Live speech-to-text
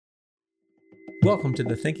Welcome to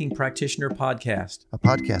the Thinking Practitioner Podcast, a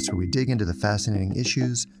podcast where we dig into the fascinating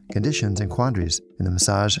issues, conditions, and quandaries in the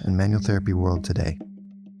massage and manual therapy world today.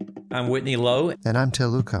 I'm Whitney Lowe. And I'm Tel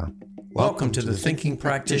Luca. Welcome to the Thinking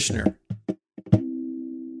Practitioner.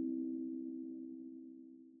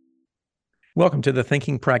 Welcome to the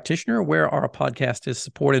Thinking Practitioner, where our podcast is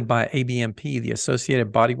supported by ABMP, the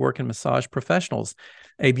Associated Bodywork and Massage Professionals.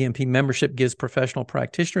 ABMP membership gives professional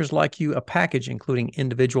practitioners like you a package including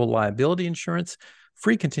individual liability insurance,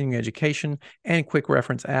 free continuing education, and quick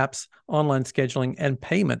reference apps, online scheduling, and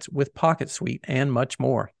payments with Pocket Suite, and much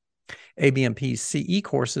more. ABMP's CE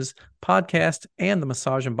courses, podcast, and the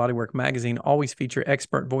Massage and Bodywork magazine always feature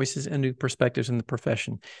expert voices and new perspectives in the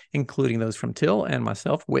profession, including those from Till and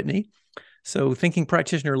myself, Whitney. So Thinking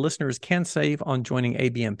Practitioner listeners can save on joining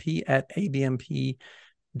ABMP at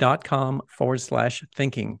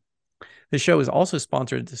abmp.com/thinking. The show is also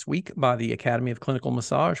sponsored this week by the Academy of Clinical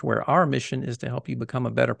Massage, where our mission is to help you become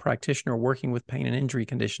a better practitioner working with pain and injury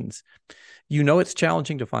conditions. You know it's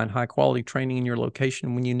challenging to find high-quality training in your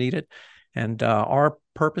location when you need it, and our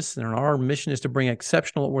purpose and our mission is to bring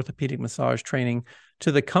exceptional orthopedic massage training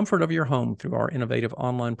to the comfort of your home through our innovative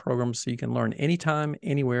online programs so you can learn anytime,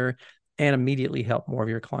 anywhere, and immediately help more of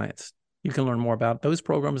your clients. You can learn more about those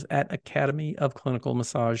programs at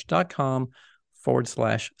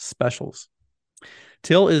academyofclinicalmassage.com/specials.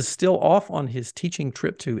 Till is still off on his teaching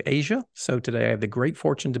trip to Asia. So today I have the great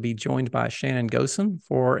fortune to be joined by Shannon Goossen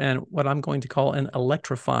for what I'm going to call an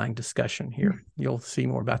electrifying discussion here. You'll see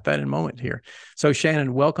more about that in a moment here. So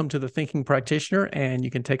Shannon, welcome to the Thinking Practitioner. And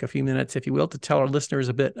you can take a few minutes, if you will, to tell our listeners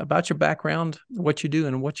a bit about your background, what you do,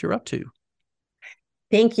 and what you're up to.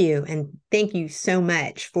 Thank you. And thank you so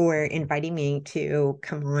much for inviting me to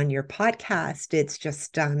come on your podcast. It's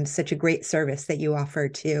just such a great service that you offer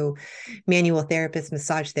to manual therapists,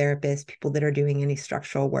 massage therapists, people that are doing any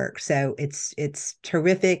structural work. So it's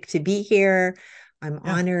terrific to be here. I'm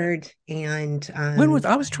honored. And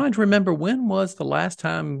I was trying to remember, when was the last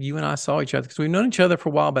time you and I saw each other? Because we've known each other for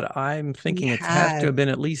a while, but I'm thinking it has to have been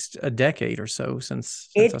at least a decade or so since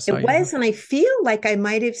I saw you. It was, and I feel like I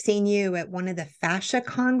might have seen you at one of the fascia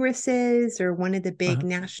congresses or one of the big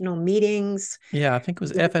national meetings. Yeah, I think it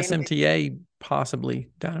was FSMTA, possibly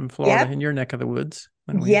down in Florida, in your neck of the woods.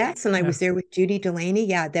 Yes, and I was there with Judy Delaney.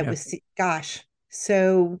 Was, gosh,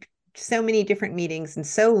 so many different meetings and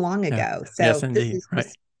so long ago. So yes, indeed. This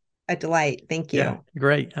is a delight. Thank you. Yeah,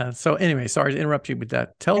 great. So anyway, sorry to interrupt you with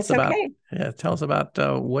that. Tell us about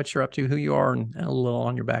what you're up to, who you are, and a little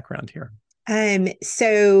on your background here.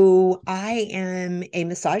 So I am a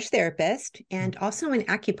massage therapist and also an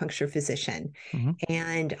acupuncture physician.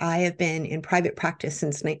 And I have been in private practice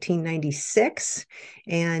since 1996.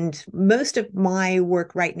 And most of my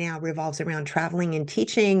work right now revolves around traveling and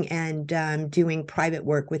teaching and doing private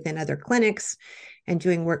work within other clinics and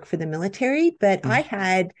doing work for the military. But I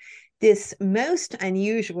had this most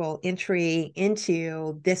unusual entry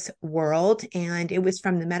into this world, and it was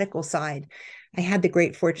from the medical side. I had the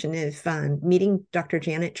great fortune of meeting Dr.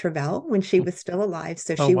 Janet Travell when she was still alive.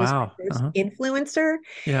 So she was my first influencer.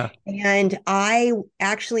 Yeah. And I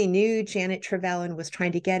actually knew Janet Travell and was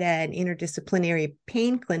trying to get an interdisciplinary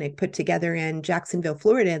pain clinic put together in Jacksonville,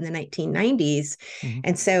 Florida in the 1990s.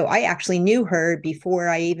 And so I actually knew her before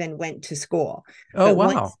I even went to school. Oh, but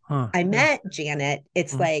wow. Once I met Janet,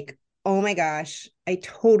 it's like, oh my gosh, I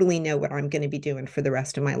totally know what I'm going to be doing for the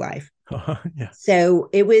rest of my life. So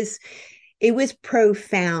it was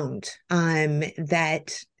profound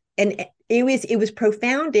it was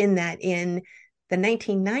profound in that in the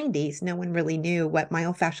 1990s, no one really knew what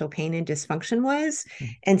myofascial pain and dysfunction was.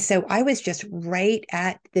 And so I was just right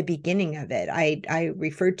at the beginning of it. I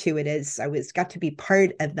referred to it as got to be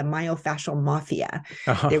part of the myofascial mafia.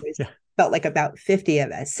 There was felt like about 50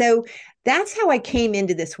 of us. So that's how I came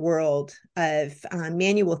into this world of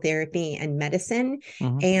manual therapy and medicine.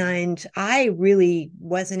 And I really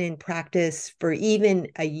wasn't in practice for even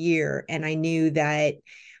a year. And I knew that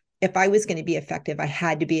if I was going to be effective, I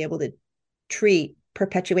had to be able to treat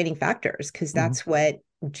perpetuating factors, because that's what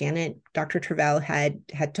Dr. Travell had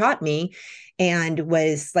taught me, and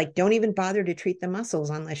was like, don't even bother to treat the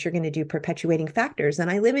muscles unless you're going to do perpetuating factors.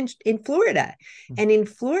 And I live in Florida. And in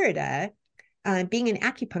Florida, being an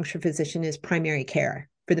acupuncture physician is primary care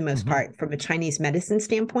for the most part from a Chinese medicine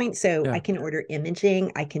standpoint. So I can order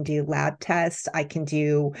imaging, I can do lab tests, I can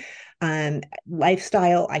do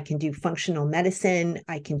lifestyle, I can do functional medicine,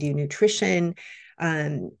 I can do nutrition.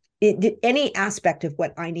 Any aspect of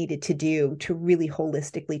what I needed to do to really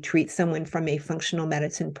holistically treat someone from a functional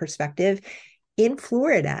medicine perspective. In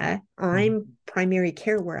Florida, I'm primary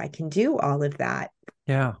care where I can do all of that.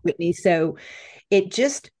 Yeah. Whitney. So it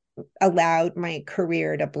just allowed my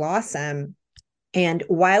career to blossom. And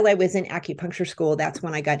while I was in acupuncture school, that's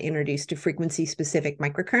when I got introduced to frequency specific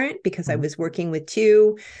microcurrent, because I was working with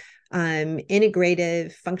two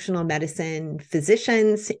integrative functional medicine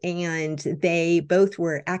physicians, and they both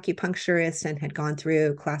were acupuncturists and had gone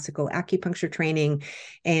through classical acupuncture training.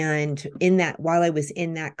 And while I was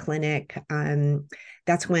in that clinic,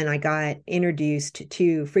 that's when I got introduced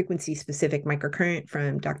to frequency specific microcurrent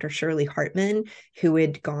from Dr. Shirley Hartman, who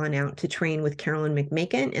had gone out to train with Carolyn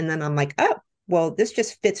McMakin. And then I'm like, oh, well, this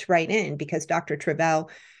just fits right in, because Dr. Travell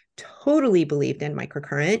totally believed in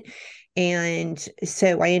microcurrent. And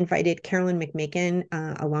so I invited Carolyn McMakin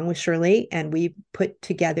along with Shirley, and we put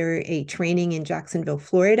together a training in Jacksonville,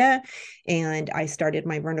 Florida. And I started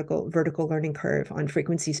my vertical learning curve on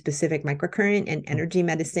frequency specific microcurrent and energy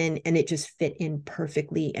medicine. And it just fit in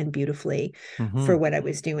perfectly and beautifully for what I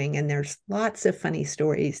was doing. And there's lots of funny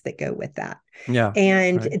stories that go with that. Yeah.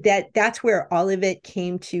 And that's where all of it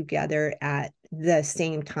came together at the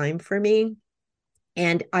same time for me.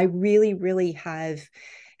 And I really, really have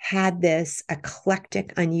had this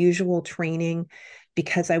eclectic, unusual training,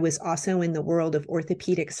 because I was also in the world of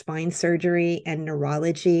orthopedic spine surgery and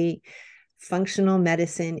neurology, functional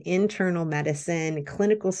medicine, internal medicine,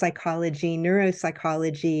 clinical psychology,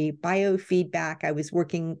 neuropsychology, biofeedback. I was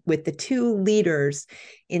working with the two leaders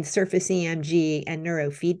in surface EMG and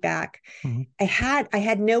neurofeedback. I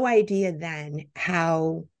had no idea then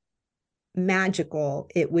how magical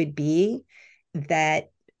it would be that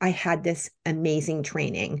I had this amazing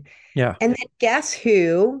training. Yeah. And then guess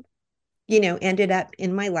who, ended up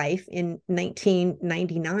in my life in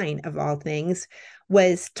 1999, of all things,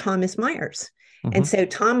 was Thomas Myers. And so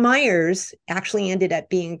Tom Myers actually ended up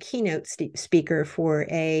being a keynote speaker for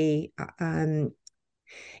a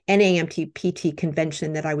NAMT-PT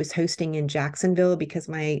convention that I was hosting in Jacksonville, because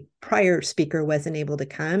my prior speaker wasn't able to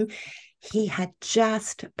come. He had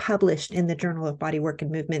just published in the Journal of Bodywork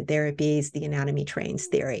and Movement Therapies, The Anatomy Trains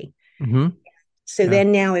Theory. So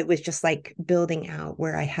then now it was just like building out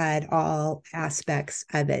where I had all aspects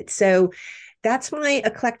of it. So that's my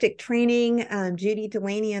eclectic training. Judy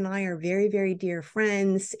Delaney and I are very, very dear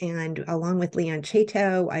friends. And along with Leon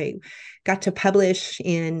Chateau, I got to publish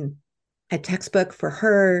in a textbook for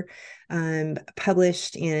her,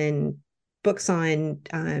 published in books on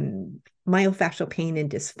myofascial pain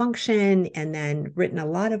and dysfunction, and then written a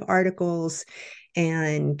lot of articles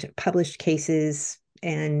and published cases,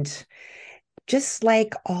 and just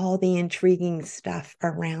like all the intriguing stuff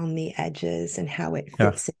around the edges and how it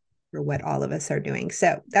fits in for what all of us are doing.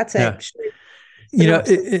 So that's it.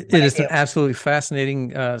 It is an absolutely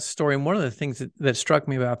fascinating story. And one of the things that struck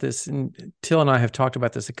me about this, and Till and I have talked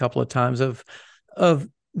about this a couple of times, of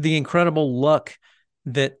the incredible luck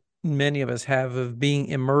that many of us have of being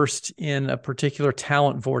immersed in a particular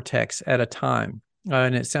talent vortex at a time.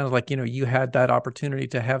 And it sounds like, you had that opportunity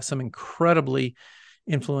to have some incredibly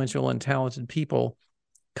influential and talented people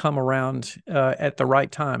come around at the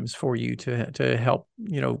right times for you to help,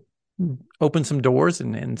 open some doors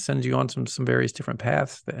and send you on some various different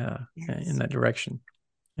paths in that direction.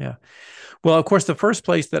 Yeah. Well, of course, the first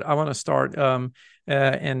place that I want to start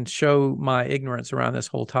and show my ignorance around this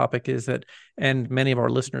whole topic is that, and many of our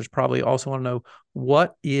listeners probably also want to know,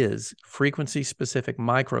 what is frequency-specific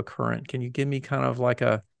microcurrent? Can you give me kind of like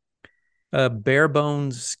a bare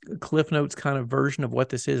bones Cliff Notes kind of version of what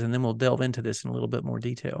this is, and then we'll delve into this in a little bit more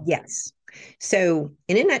detail. Yes. So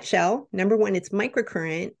in a nutshell, number one, it's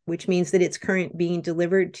microcurrent, which means that it's current being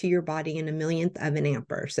delivered to your body in a millionth of an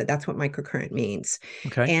ampere. So that's what microcurrent means.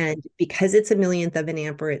 Okay. And because it's a millionth of an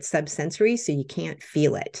ampere, it's subsensory, so you can't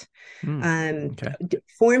feel it.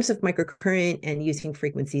 Forms of microcurrent and using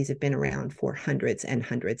frequencies have been around for hundreds and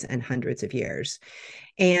hundreds and hundreds of years.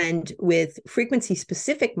 And with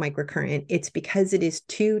frequency-specific microcurrent, it's because it is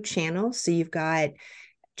two channels. So you've got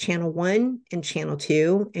channel 1 and channel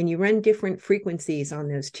 2, and you run different frequencies on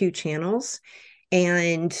those two channels.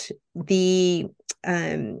 And the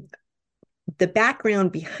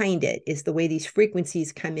background behind it is the way these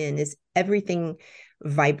frequencies come in is everything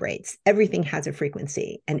vibrates. Everything has a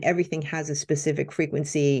frequency, and everything has a specific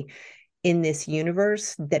frequency in this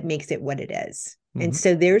universe that makes it what it is. And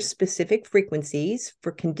so there's specific frequencies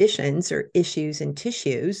for conditions or issues in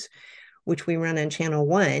tissues, which we run on channel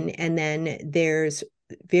 1. And then there's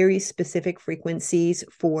very specific frequencies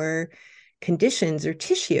for conditions or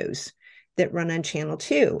tissues that run on channel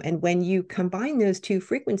 2. And when you combine those two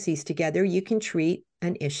frequencies together, you can treat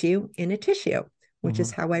an issue in a tissue, which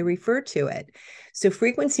is how I refer to it. So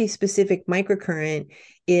frequency-specific microcurrent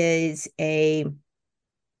is a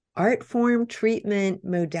art form, treatment,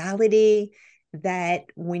 modality that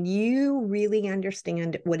when you really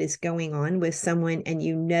understand what is going on with someone and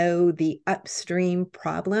you know the upstream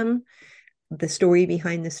problem, the story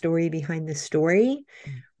behind the story behind the story,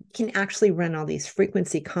 can actually run all these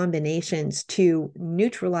frequency combinations to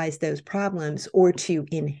neutralize those problems or to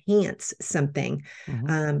enhance something,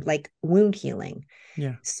 like wound healing.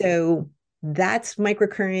 Yeah. So that's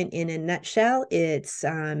microcurrent in a nutshell. It's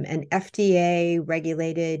an FDA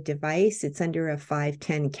regulated device. It's under a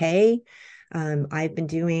 510K. I've been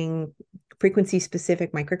doing frequency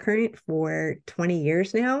specific microcurrent for 20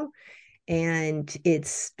 years now, and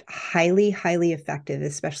it's highly, highly effective,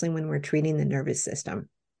 especially when we're treating the nervous system.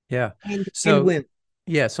 Yeah. And So wound.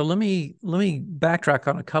 yeah, so let me backtrack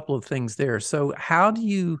on a couple of things there. So how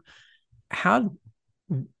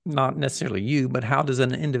not necessarily you, but how does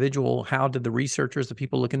an individual, how did the researchers, the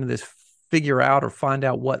people looking into this figure out or find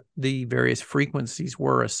out what the various frequencies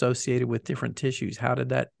were associated with different tissues? How did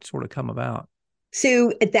that sort of come about?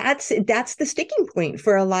 So that's the sticking point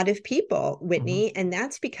for a lot of people, Whitney, and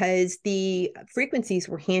that's because the frequencies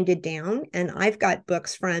were handed down. And I've got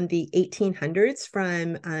books from the 1800s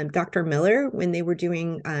from Dr. Miller when they were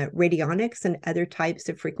doing radionics and other types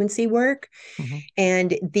of frequency work.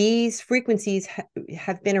 And these frequencies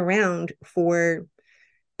have been around for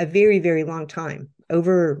a very, very long time,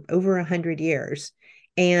 over 100 years.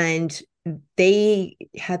 And they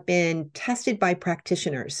have been tested by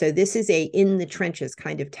practitioners. So this is a in the trenches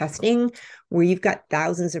kind of testing where you've got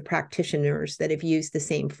thousands of practitioners that have used the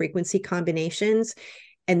same frequency combinations,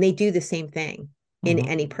 and they do the same thing in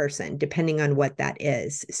any person, depending on what that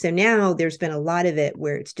is. So now there's been a lot of it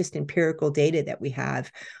where it's just empirical data that we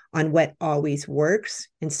have on what always works.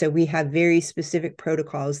 And so we have very specific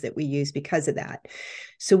protocols that we use because of that.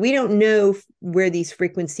 So we don't know where these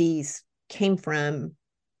frequencies came from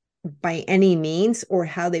by any means or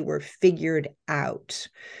how they were figured out.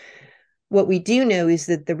 What we do know is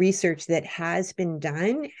that the research that has been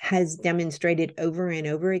done has demonstrated over and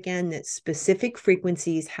over again that specific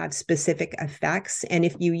frequencies have specific effects. And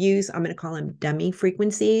if you use, I'm going to call them dummy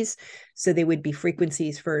frequencies, so they would be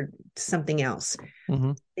frequencies for something else,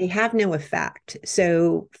 they have no effect.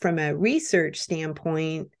 So from a research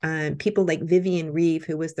standpoint, people like Vivian Reeve,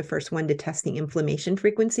 who was the first one to test the inflammation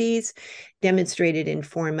frequencies, demonstrated in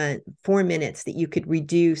 4 minutes that you could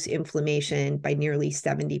reduce inflammation by nearly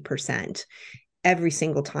 70%. Every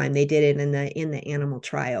single time they did it in the animal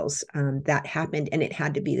trials, that happened, and it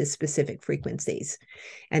had to be the specific frequencies.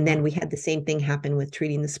 And then we had the same thing happen with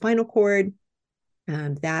treating the spinal cord.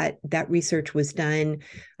 That research was done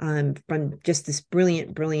from just this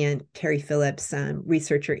brilliant Terry Phillips,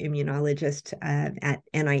 researcher immunologist at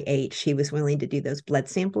NIH. He was willing to do those blood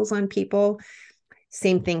samples on people.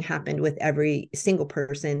 Same thing happened with every single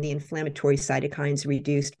person. The inflammatory cytokines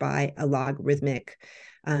reduced by a logarithmic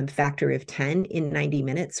factor of 10 in 90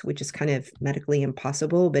 minutes, which is kind of medically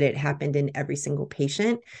impossible, but it happened in every single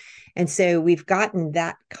patient. And so we've gotten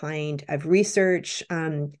that kind of research.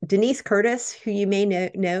 Denise Curtis, who you may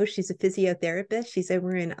know, she's a physiotherapist. She's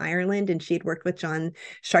over in Ireland, and she'd worked with John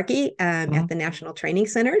Sharkey at the National Training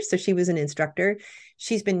Center. So she was an instructor.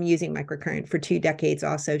 She's been using microcurrent for 2 decades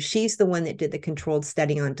also. She's the one that did the controlled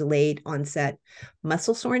study on delayed onset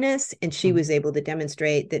muscle soreness. And she was able to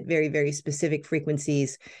demonstrate that very, very specific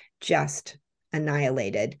frequencies just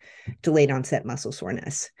annihilated delayed onset muscle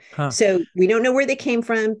soreness. So we don't know where they came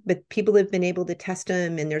from, but people have been able to test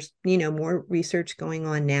them, and there's more research going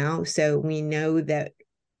on now. So we know that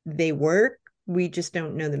they work. We just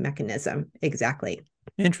don't know the mechanism exactly.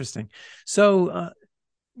 Interesting. So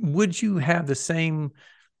would you have the same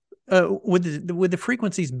would the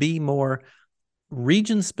frequencies be more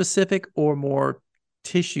region specific or more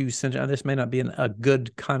tissue centered? This may not be a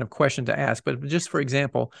good kind of question to ask, but just for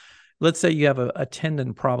example, let's say you have a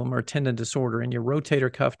tendon problem or a tendon disorder in your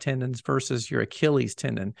rotator cuff tendons versus your Achilles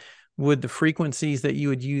tendon. Would the frequencies that you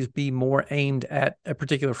would use be more aimed at a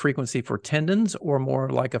particular frequency for tendons, or more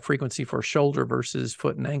like a frequency for shoulder versus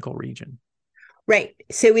foot and ankle region? Right.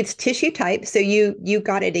 So it's tissue type. So you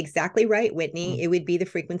got it exactly right, Whitney. It would be the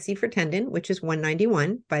frequency for tendon, which is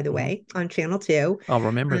 191, by the way, on channel 2. I'll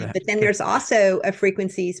remember that. But then there's also a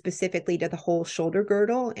frequency specifically to the whole shoulder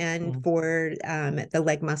girdle and for the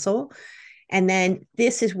leg muscle. And then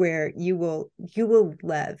this is where you will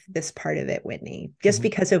love this part of it, Whitney, just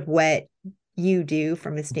because of what you do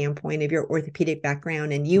from a standpoint of your orthopedic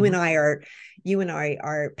background. And you and I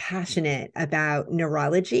are passionate about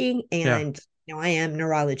neurology, and I am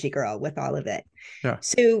neurology girl with all of it.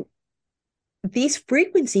 So these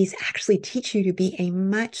frequencies actually teach you to be a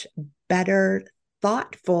much better,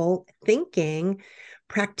 thoughtful thinking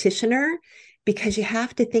practitioner, because you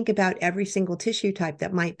have to think about every single tissue type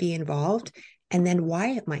that might be involved and then why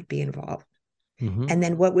it might be involved. Mm-hmm. And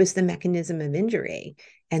then what was the mechanism of injury?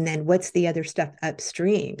 And then what's the other stuff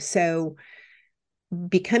upstream? So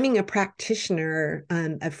becoming a practitioner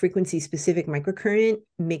of frequency specific microcurrent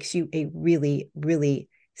makes you a really, really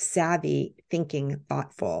savvy, thinking,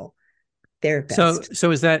 thoughtful therapist. So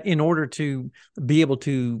is that in order to be able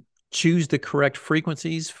to choose the correct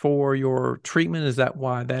frequencies for your treatment? Is that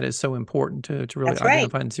why that is so important to really That's right.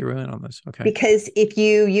 identify and zero in on this? Okay. Because if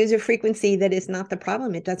you use a frequency that is not the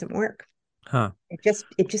problem, it doesn't work. Huh.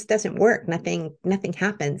 It just doesn't work. Nothing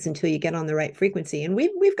happens until you get on the right frequency. And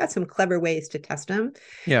we've got some clever ways to test them.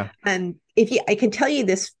 Yeah. I can tell you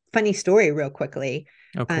this funny story real quickly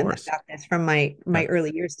Of course. about this from my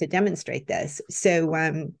early years to demonstrate this. So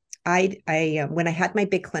I when I had my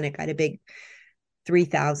big clinic, I had a big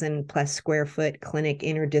 3,000 plus square foot clinic,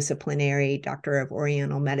 interdisciplinary, doctor of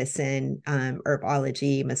Oriental medicine,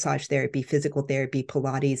 herbology, massage therapy, physical therapy,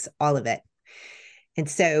 Pilates, all of it. And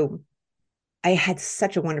so I had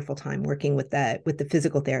such a wonderful time working with the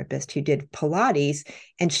physical therapist who did Pilates,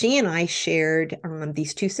 and she and I shared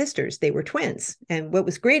these two sisters. They were twins, and what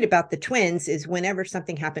was great about the twins is whenever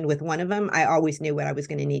something happened with one of them, I always knew what I was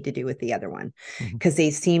going to need to do with the other one, because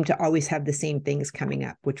they seemed to always have the same things coming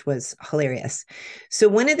up, which was hilarious. So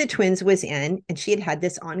one of the twins was in, and she had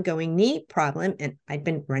this ongoing knee problem, and I'd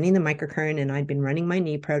been running the microcurrent, and I'd been running my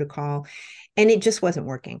knee protocol, and it just wasn't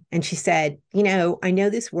working. And she said, I know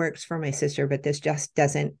this works for my sister, but this just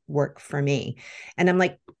doesn't work for me. And I'm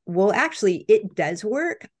like, well, actually, it does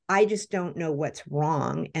work. I just don't know what's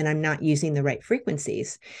wrong, and I'm not using the right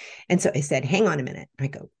frequencies. And so I said, hang on a minute. I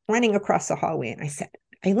go running across the hallway, and I said,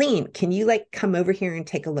 Eileen, can you come over here and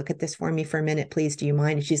take a look at this for me for a minute, please? Do you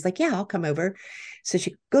mind? And she's like, yeah, I'll come over. So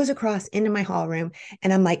she goes across into my hall room,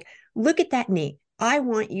 and I'm like, look at that knee. I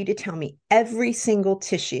want you to tell me every single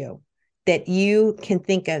tissue that you can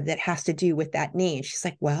think of that has to do with that knee. And she's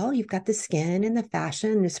like, well, you've got the skin and the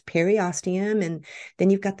fascia, and there's periosteum, and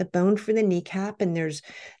then you've got the bone for the kneecap, and there's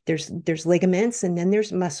ligaments, and then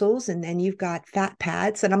there's muscles, and then you've got fat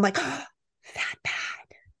pads. And I'm like, oh, fat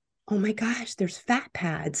pad. Oh my gosh, there's fat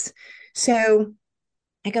pads. So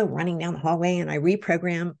I go running down the hallway, and I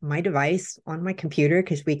reprogram my device on my computer,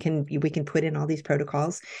 because we can put in all these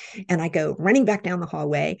protocols. And I go running back down the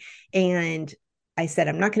hallway, and I said,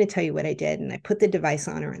 I'm not going to tell you what I did. And I put the device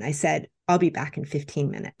on her, and I said, I'll be back in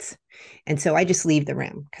 15 minutes. And so I just leave the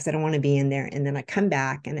room because I don't want to be in there. And then I come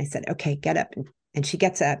back, and I said, okay, get up. And she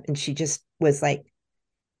gets up, and she just was like,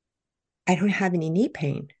 I don't have any knee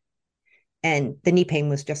pain. And the knee pain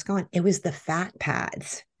was just gone. It was the fat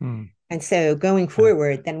pads. And so going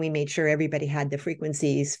forward, then we made sure everybody had the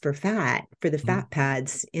frequencies for the fat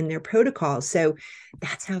pads in their protocols. So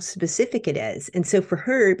that's how specific it is. And so for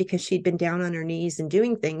her, because she'd been down on her knees and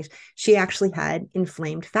doing things, she actually had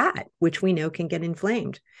inflamed fat, which we know can get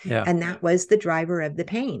inflamed. Yeah. And that was the driver of the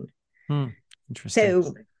pain. Interesting.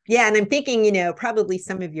 So yeah, and I'm thinking, probably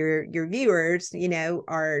some of your viewers,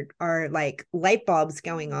 are like light bulbs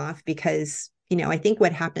going off, because I think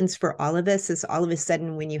what happens for all of us is all of a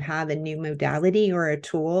sudden, when you have a new modality or a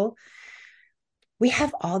tool, we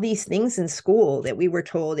have all these things in school that we were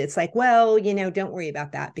told, it's like, well, don't worry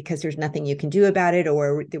about that because there's nothing you can do about it,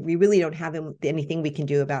 or we really don't have anything we can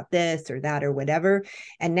do about this or that or whatever.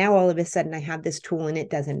 And now all of a sudden I have this tool, and it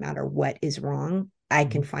doesn't matter what is wrong. I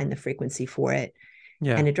can find the frequency for it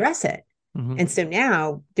and address it. And so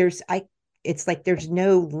now it's like there's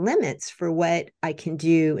no limits for what I can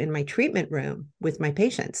do in my treatment room with my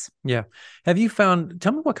patients. Yeah. Tell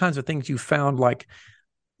me what kinds of things you found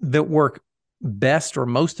that work best or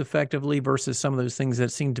most effectively versus some of those things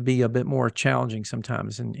that seem to be a bit more challenging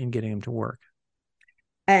sometimes in getting them to work.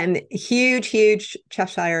 Huge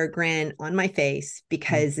Cheshire grin on my face,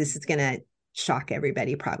 because this is going to shock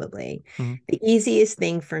everybody probably. The easiest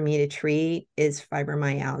thing for me to treat is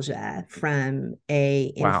fibromyalgia from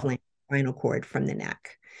inflamed spinal cord from the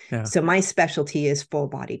neck. Yeah. So my specialty is full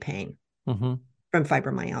body pain from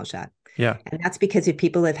fibromyalgia. Yeah. And that's because if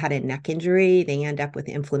people have had a neck injury, they end up with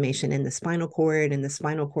inflammation in the spinal cord, and the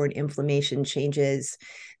spinal cord inflammation changes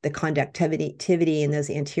the conductivity in those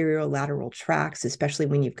anterior lateral tracts, especially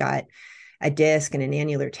when you've got a disc and an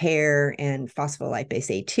annular tear and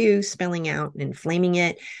phospholipase A2 spilling out and inflaming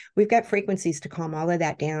it. We've got frequencies to calm all of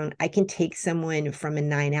that down. I can take someone from a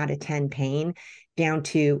 9 out of 10 pain down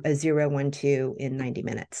to a 0, 1, 2 in 90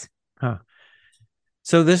 minutes. Huh.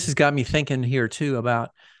 So this has got me thinking here too about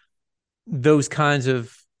those kinds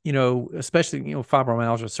of, especially,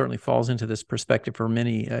 fibromyalgia certainly falls into this perspective for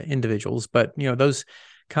many individuals, but, those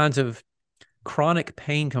kinds of chronic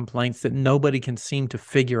pain complaints that nobody can seem to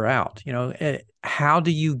figure out. How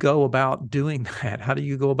do you go about doing that? How do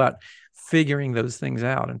you go about figuring those things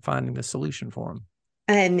out and finding the solution for them?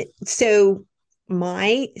 And so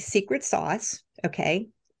my secret sauce, okay,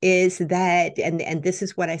 is that, and this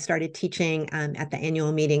is what I started teaching at the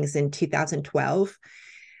annual meetings in 2012.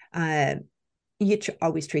 You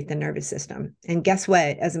always treat the nervous system. And guess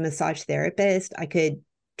what? As a massage therapist, I could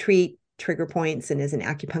treat trigger points, and as an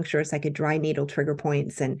acupuncturist, I could dry needle trigger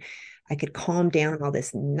points, and I could calm down all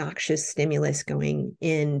this noxious stimulus going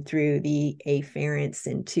in through the afferents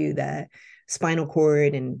into the spinal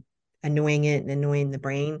cord and annoying it and annoying the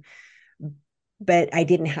brain. But I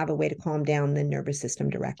didn't have a way to calm down the nervous system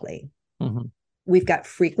directly. Mm-hmm. We've got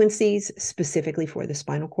frequencies specifically for the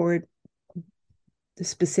spinal cord,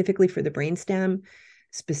 specifically for the brainstem,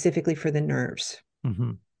 specifically for the nerves.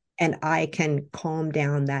 Mm-hmm. And I can calm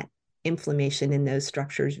down that inflammation in those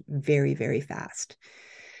structures very, very fast.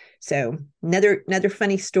 So another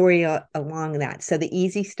funny story along that. So the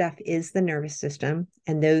easy stuff is the nervous system,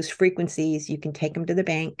 and those frequencies, you can take them to the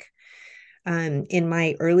bank. In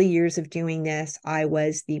my early years of doing this, I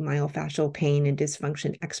was the myofascial pain and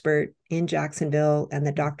dysfunction expert in Jacksonville, and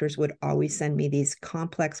the doctors would always send me these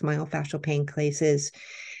complex myofascial pain cases.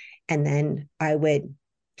 And then I would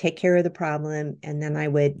take care of the problem, and then I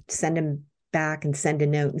would send them back and send a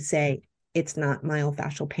note and say, it's not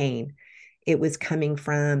myofascial pain. It was coming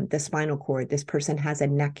from the spinal cord. This person has a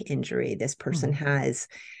neck injury. This person has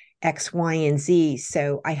X, Y, and Z.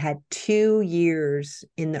 So I had 2 years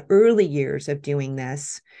in the early years of doing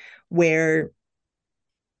this where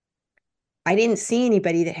I didn't see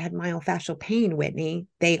anybody that had myofascial pain, Whitney.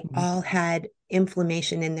 They all had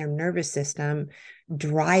inflammation in their nervous system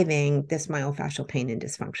driving this myofascial pain and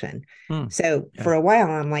dysfunction. So for a while,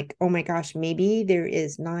 I'm like, oh my gosh, maybe there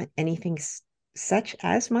is not anything such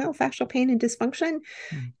as myofascial pain and dysfunction.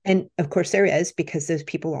 And of course there is, because those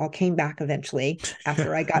people all came back eventually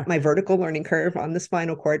after I got my vertical learning curve on the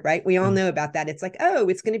spinal cord, right? We all know about that. It's like, oh,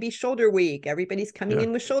 it's going to be shoulder week. Everybody's coming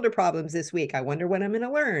in with shoulder problems this week. I wonder what I'm going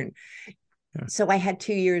to learn. So I had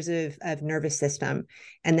 2 years of nervous system.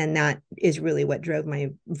 And then that is really what drove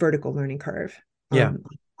my vertical learning curve on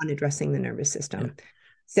addressing the nervous system.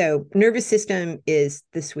 So nervous system is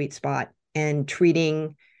the sweet spot, and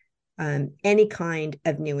treating any kind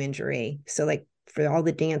of new injury. So like for all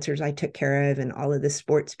the dancers I took care of and all of the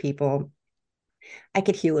sports people, I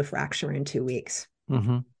could heal a fracture in 2 weeks.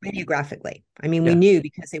 Radiographically. I mean, we knew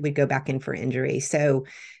because they would go back in for injury. So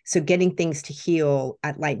getting things to heal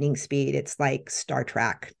at lightning speed, it's like Star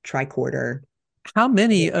Trek, tricorder. How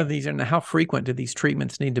many of these and how frequent do these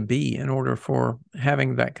treatments need to be in order for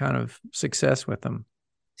having that kind of success with them?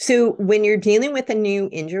 So when you're dealing with a new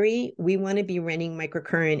injury, we want to be running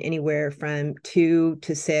microcurrent anywhere from 2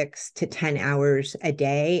 to 6 to 10 hours a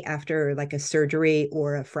day after like a surgery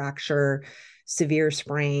or a fracture, severe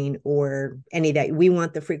sprain, or any of that. We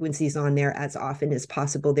want the frequencies on there as often as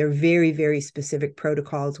possible. They're very, very specific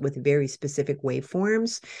protocols with very specific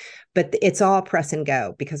waveforms, but it's all press and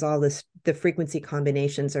go, because all the frequency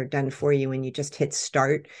combinations are done for you, and you just hit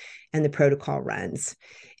start and the protocol runs.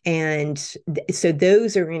 And so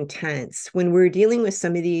those are intense. When we're dealing with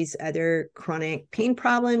some of these other chronic pain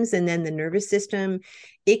problems and then the nervous system,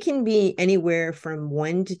 it can be anywhere from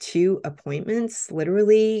 1 to 2 appointments,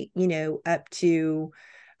 literally, up to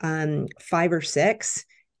 5 or 6.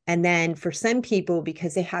 And then for some people,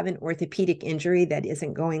 because they have an orthopedic injury that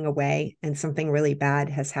isn't going away and something really bad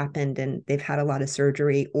has happened and they've had a lot of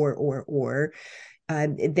surgery or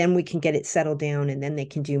then we can get it settled down, and then they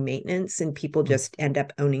can do maintenance, and people just end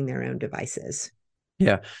up owning their own devices.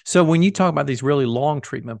 Yeah. So when you talk about these really long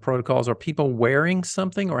treatment protocols, are people wearing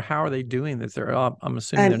something, or how are they doing this? I'm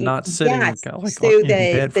assuming they're not sitting in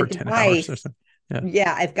bed for 10 hours or something.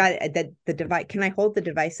 Yeah, I've got the device. Can I hold the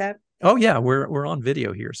device up? Oh yeah, we're on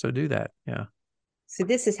video here, so do that. Yeah. So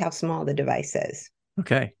this is how small the device is.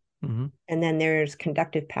 Okay. And then there's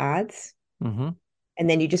conductive pads. And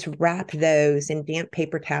then you just wrap those in damp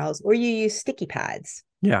paper towels, or you use sticky pads.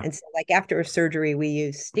 Yeah. And so like after a surgery, we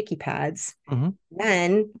use sticky pads.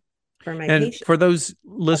 Then for my patient, for those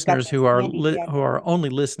listeners who are only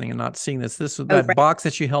listening and not seeing this, that box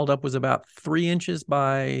that you held up was about 3 inches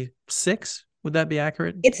by 6. Would that be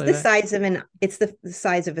accurate? It's the size of the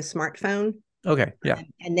size of a smartphone. Okay. Yeah.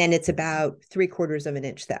 And then it's about 3/4 of an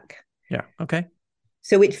inch thick. Yeah. Okay.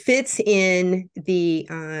 So it fits in the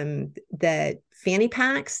fanny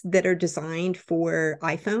packs that are designed for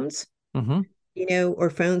iPhones, or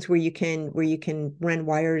phones where you can run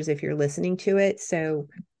wires if you're listening to it. So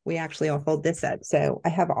I'll hold this up. So I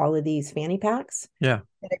have all of these fanny packs. Yeah.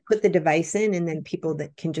 That I put the device in, and then people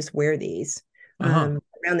that can just wear these. Uh-huh.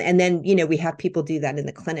 And then, we have people do that in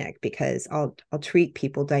the clinic because I'll treat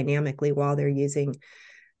people dynamically while they're using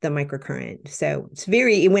the microcurrent. So it's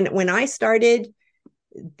when I started,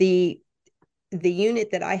 the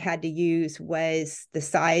unit that I had to use was the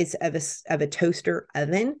size of a toaster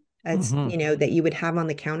oven, as that you would have on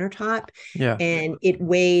the countertop. Yeah. And it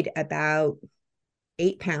weighed about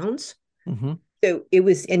 8 pounds. Mm-hmm. So it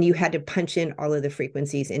was, and you had to punch in all of the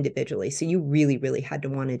frequencies individually. So you really, really had to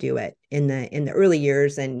want to do it in the early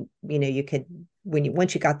years. And, you could,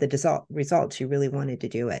 once you got the results, you really wanted to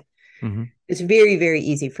do it. Mm-hmm. It's very, very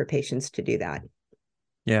easy for patients to do that.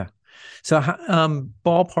 Yeah. So,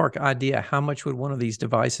 ballpark idea, how much would one of these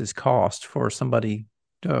devices cost for somebody,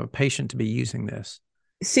 patient to be using this?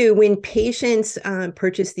 So when patients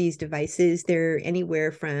purchase these devices, they're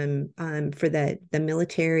anywhere from, for the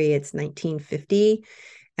military, it's $1,950,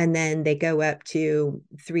 and then they go up to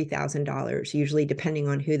 $3,000, usually depending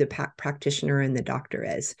on who the practitioner and the doctor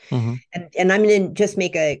is. Mm-hmm. And I'm going to just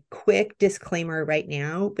make a quick disclaimer right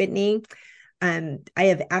now, Whitney. I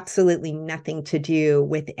have absolutely nothing to do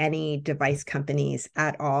with any device companies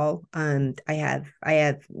at all. I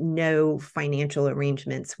have no financial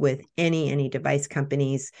arrangements with any device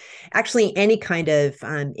companies, actually any kind of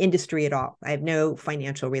industry at all. I have no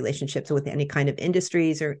financial relationships with any kind of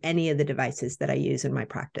industries or any of the devices that I use in my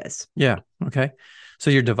practice. Yeah. Okay.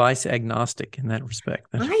 So you're device agnostic in that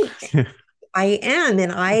respect. I am.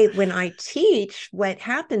 And when I teach, what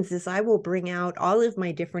happens is I will bring out all of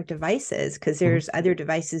my different devices, because there's other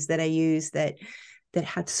devices that I use that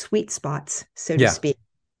have sweet spots, so to speak.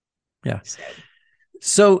 Yeah.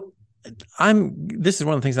 So this is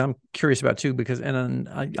one of the things I'm curious about too, because, and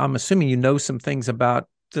I'm assuming you know some things about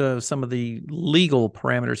some of the legal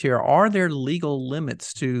parameters here. Are there legal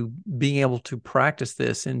limits to being able to practice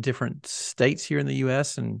this in different states here in the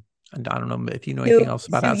U.S.? And I don't know if you know anything else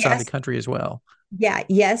about outside the country as well. Yeah,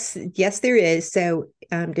 yes, there is. So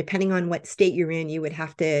depending on what state you're in, you would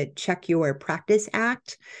have to check your Practice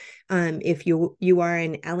Act. If you are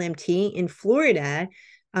an LMT in Florida,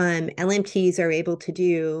 LMTs are able to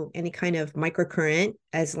do any kind of microcurrent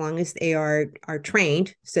as long as they are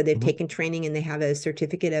trained. So they've taken training and they have a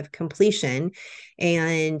certificate of completion.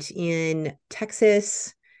 And in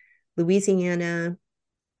Texas, Louisiana,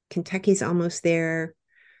 Kentucky's almost there.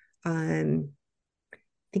 I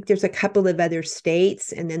think there's a couple of other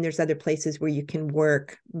states, and then there's other places where you can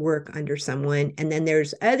work under someone. And then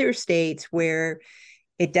there's other states where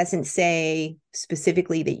it doesn't say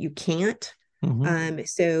specifically that you can't.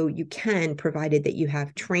 So you can, provided that you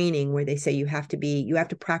have training where they say you have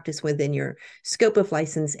to practice within your scope of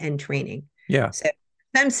license and training. Yeah. So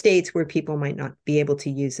some states where people might not be able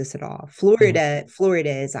to use this at all. Florida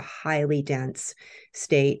is a highly dense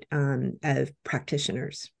state of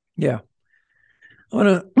practitioners. Yeah. I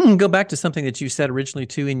want to go back to something that you said originally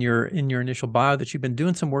too in your initial bio, that you've been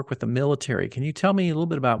doing some work with the military. Can you tell me a little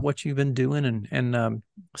bit about what you've been doing and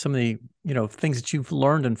some of the things that you've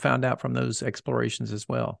learned and found out from those explorations as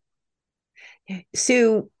well?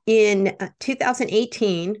 So in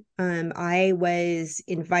 2018, I was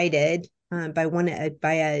invited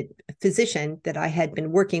by a physician that I had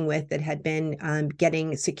been working with that had been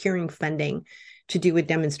securing funding to do a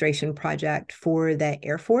demonstration project for the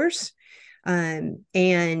Air Force.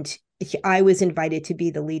 And I was invited to be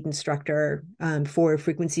the lead instructor for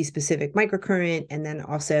frequency specific microcurrent, and then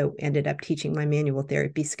also ended up teaching my manual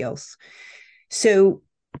therapy skills. So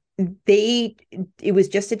it was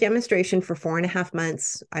just a demonstration for 4.5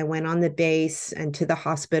 months. I went on the base and to the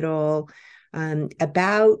hospital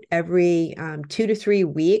about every 2 to 3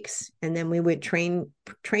 weeks. And then we would train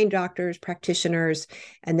doctors, practitioners,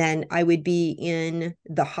 and then I would be in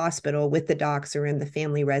the hospital with the docs or in the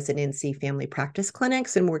family residency, family practice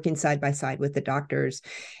clinics, and working side by side with the doctors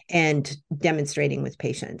and demonstrating with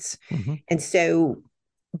patients. And so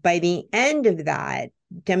by the end of that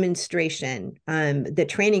demonstration, the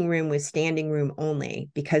training room was standing room only,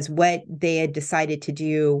 because what they had decided to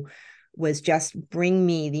do was just bring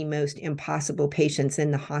me the most impossible patients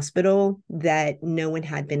in the hospital that no one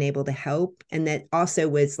had been able to help. And that also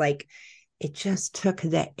was like, it just took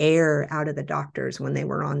the air out of the doctors when they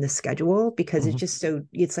were on the schedule, because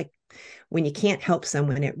it's like when you can't help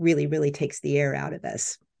someone, it really, really takes the air out of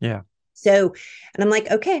us. Yeah. So, and I'm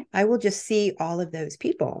like, okay, I will just see all of those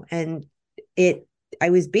people. And I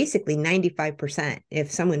was basically 95%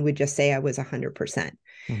 if someone would just say I was 100%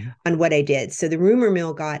 on what I did. So the rumor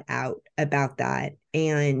mill got out about that.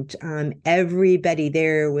 And everybody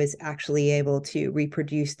there was actually able to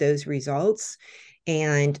reproduce those results.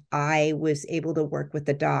 And I was able to work with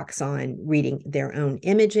the docs on reading their own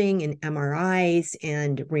imaging and MRIs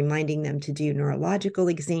and reminding them to do neurological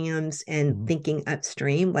exams and thinking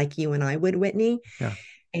upstream like you and I would, Whitney. Yeah.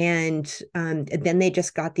 And then they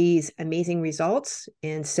just got these amazing results.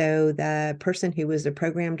 And so the person who was the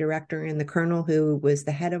program director and the colonel who was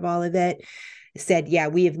the head of all of it said, yeah,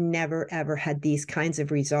 we have never, ever had these kinds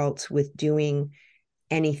of results with doing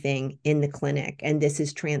anything in the clinic. And this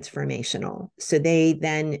is transformational. So they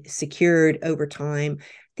then secured over time,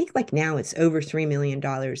 I think like now it's over $3 million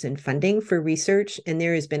in funding for research. And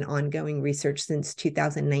there has been ongoing research since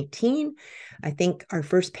 2019. I think our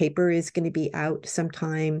first paper is going to be out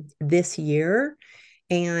sometime this year.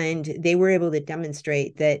 And they were able to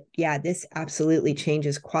demonstrate that, yeah, this absolutely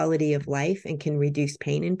changes quality of life and can reduce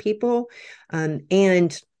pain in people.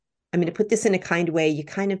 And I'm going to put this in a kind way. You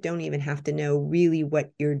kind of don't even have to know really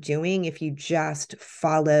what you're doing if you just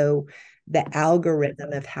follow the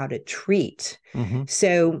algorithm of how to treat.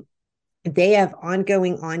 So they have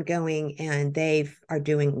ongoing, and they are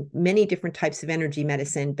doing many different types of energy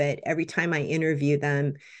medicine. But every time I interview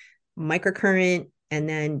them, microcurrent and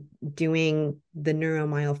then doing the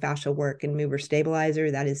neuromyofascial work and mover stabilizer,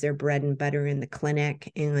 that is their bread and butter in the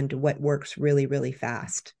clinic and what works really, really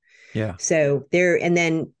fast. Yeah. So there, and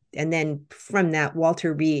then from that,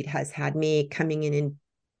 Walter Reed has had me coming in and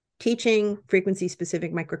teaching frequency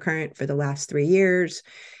specific microcurrent for the last 3 years.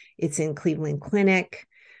 It's in Cleveland Clinic.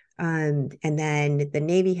 And then the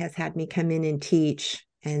Navy has had me come in and teach,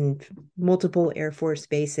 and multiple Air Force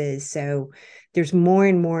bases. So there's more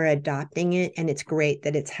and more adopting it. And it's great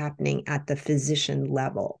that it's happening at the physician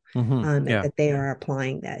level, that they are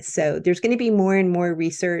applying this. So there's going to be more and more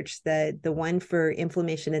research. The one for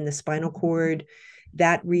inflammation in the spinal cord,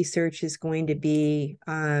 that research is going to be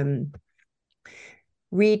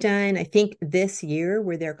redone, I think, this year,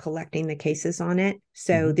 where they're collecting the cases on it.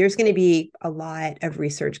 So there's going to be a lot of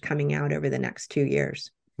research coming out over the next 2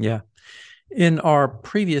 years. Yeah. In our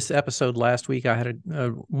previous episode last week, I had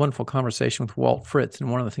a wonderful conversation with Walt Fritz,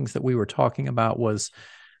 and one of the things that we were talking about was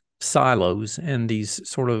silos and these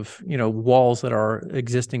sort of, walls that are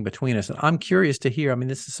existing between us. And I'm curious to hear,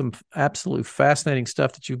 this is some absolute fascinating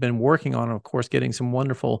stuff that you've been working on, and of course, getting some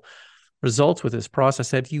wonderful results with this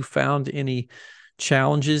process. Have you found any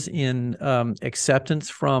challenges in acceptance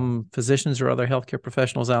from physicians or other healthcare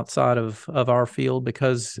professionals outside of our field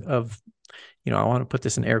because of, I want to put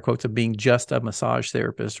this in air quotes, of being just a massage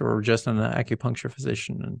therapist or just an acupuncture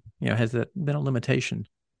physician? And, has that been a limitation?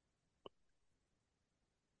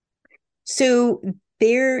 So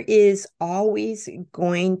there is always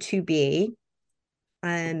going to be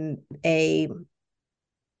a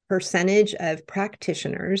percentage of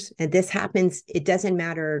practitioners, and this happens, it doesn't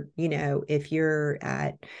matter, if you're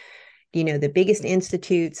at, the biggest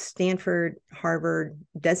institutes, Stanford, Harvard,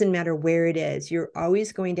 doesn't matter where it is, you're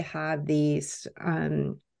always going to have these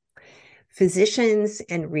physicians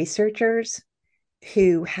and researchers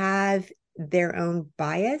who have their own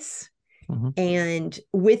bias. And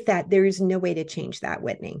with that, there is no way to change that,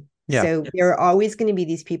 Whitney. Yeah. So there are always going to be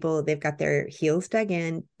these people, they've got their heels dug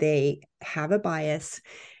in, they have a bias,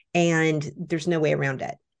 and there's no way around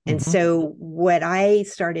it. And so what I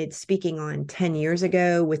started speaking on 10 years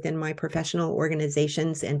ago within my professional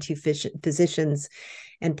organizations and to physicians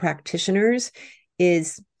and practitioners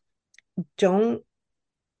is don't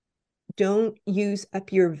use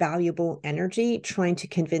up your valuable energy trying to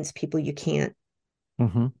convince people you can't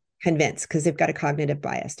convince, because they've got a cognitive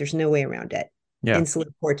bias. There's no way around it. Insular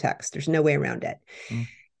cortex, there's no way around it.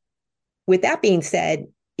 With that being said,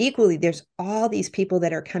 equally, there's all these people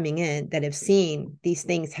that are coming in that have seen these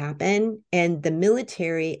things happen. And the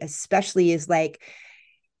military especially is like,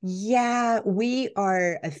 yeah, we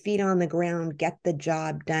are a feet on the ground, get the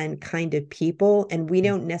job done kind of people. And we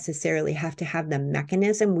don't necessarily have to have the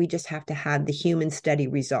mechanism. We just have to have the human study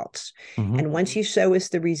results. And once you show us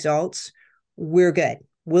the results, we're good.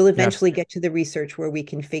 We'll eventually get to the research where we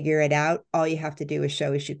can figure it out. All you have to do is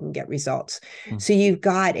show us you can get results. So you've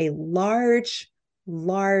got a large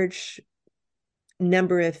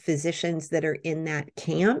number of physicians that are in that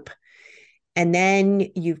camp. And then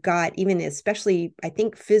you've got, even especially, I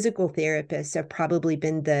think physical therapists have probably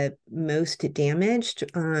been the most damaged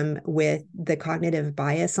with the cognitive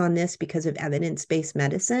bias on this because of evidence-based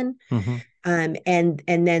medicine. And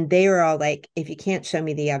then they are all like, if you can't show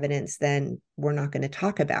me the evidence, then we're not going to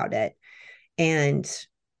talk about it. And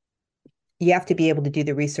you have to be able to do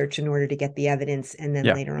the research in order to get the evidence, and then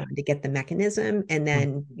Yeah. later on to get the mechanism. And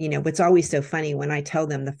then, what's always so funny when I tell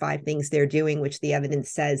them the 5 things they're doing, which the evidence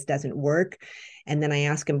says doesn't work, and then I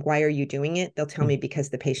ask them, why are you doing it? They'll tell me because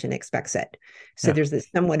the patient expects it. So there's this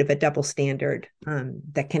somewhat of a double standard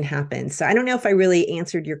that can happen. So I don't know if I really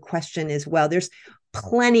answered your question as well. There's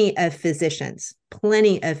plenty of physicians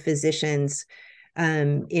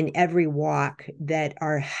in every walk that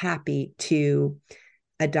are happy to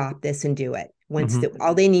adopt this and do it.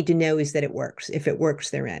 All they need to know is that it works. If it works,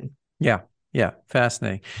 they're in. Yeah. Yeah.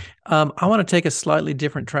 Fascinating. I want to take a slightly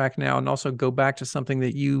different track now and also go back to something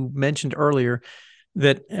that you mentioned earlier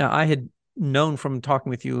that I had known from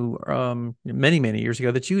talking with you many, many years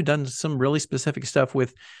ago, that you had done some really specific stuff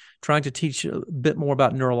with trying to teach a bit more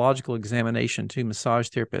about neurological examination to massage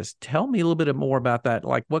therapists. Tell me a little bit more about that.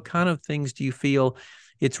 Like, what kind of things do you feel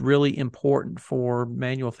it's really important for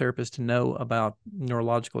manual therapists to know about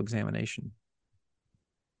neurological examination?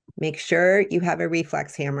 Make sure you have a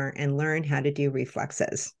reflex hammer and learn how to do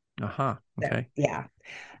reflexes. Okay. So, yeah.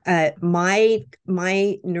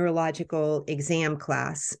 My neurological exam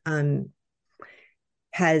class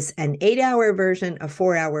has an 8-hour version, a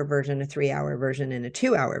 4-hour version, a 3-hour version, and a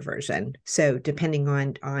 2-hour version. So depending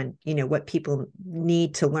on what people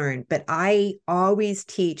need to learn. But I always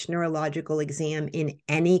teach neurological exam in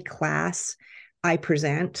any class I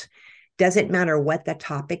present. Doesn't matter what the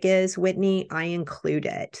topic is, Whitney, I include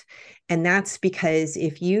it. And that's because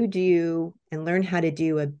if you do and learn how to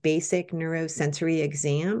do a basic neurosensory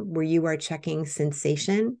exam where you are checking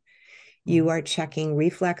sensation, you are checking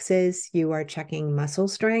reflexes, you are checking muscle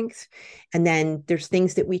strength, and then there's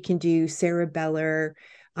things that we can do cerebellar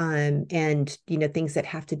and things that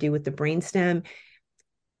have to do with the brainstem.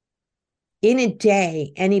 In a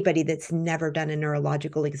day, anybody that's never done a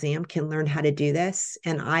neurological exam can learn how to do this.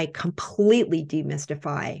 And I completely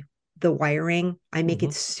demystify the wiring. I make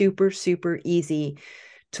it super, super easy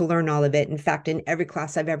to learn all of it. In fact, in every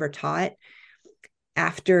class I've ever taught,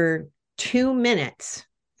 after 2 minutes,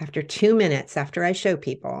 after I show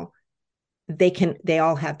people, they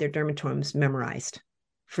all have their dermatomes memorized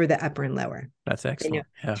for the upper and lower. That's excellent.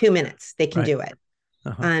 2 minutes, they can do it.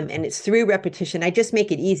 And it's through repetition. I just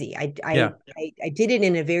make it easy. I did it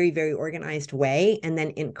in a very, very organized way, and then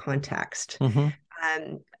in context.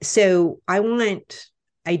 So I want,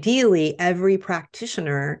 ideally, every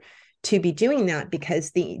practitioner to be doing that, because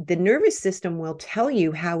the nervous system will tell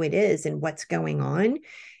you how it is and what's going on.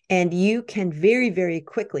 And you can very, very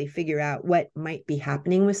quickly figure out what might be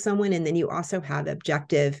happening with someone. And then you also have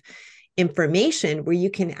objective information where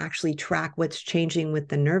you can actually track what's changing with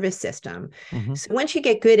the nervous system. So once you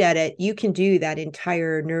get good at it, you can do that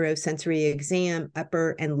entire neurosensory exam,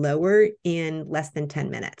 upper and lower, in less than 10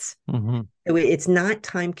 minutes. So it's not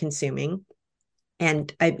time consuming.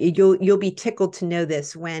 And you'll be tickled to know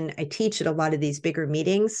this. When I teach at a lot of these bigger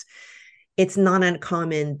meetings, it's not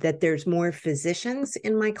uncommon that there's more physicians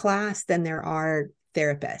in my class than there are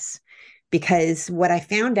therapists. Because what I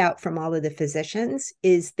found out from all of the physicians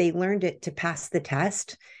is they learned it to pass the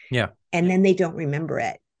test. Yeah. And then they don't remember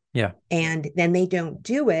it. Yeah. And then they don't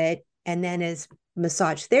do it. And then as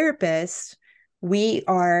massage therapists, we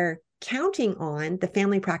are counting on the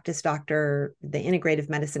family practice doctor, the integrative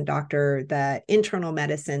medicine doctor, the internal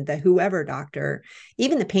medicine, the whoever doctor,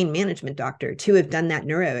 even the pain management doctor, to have done that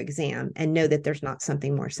neuro exam and know that there's not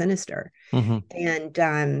something more sinister.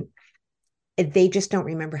 And they just don't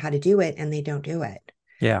remember how to do it, and they don't do it.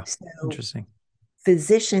 Yeah. So interesting.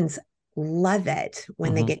 Physicians love it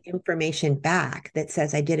when they get information back that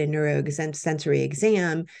says, I did a neurosensory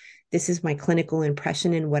exam. This is my clinical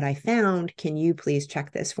impression and what I found. Can you please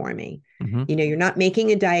check this for me? You're not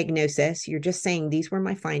making a diagnosis. You're just saying, these were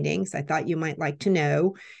my findings. I thought you might like to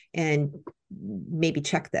know, and maybe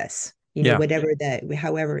check this,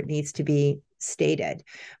 however it needs to be stated.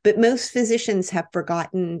 But most physicians have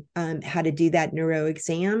forgotten how to do that neuro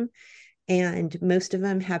exam. And most of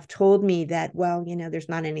them have told me that, well, there's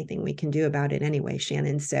not anything we can do about it anyway,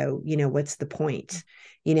 Shannon. So, what's the point?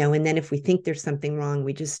 And then if we think there's something wrong,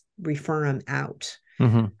 we just refer them out.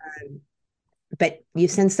 But you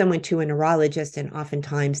send someone to a neurologist, and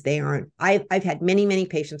oftentimes they aren't. I've had many, many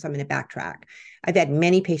patients. I'm going to backtrack. I've had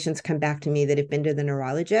many patients come back to me that have been to the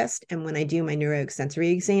neurologist. And when I do my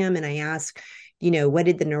neurosensory exam and I ask, what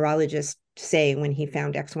did the neurologist say when he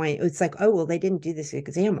found X, Y? It's like, oh, well, they didn't do this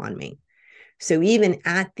exam on me. So even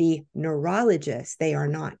at the neurologist, they are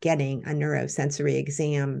not getting a neurosensory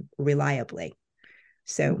exam reliably.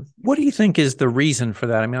 So what do you think is the reason for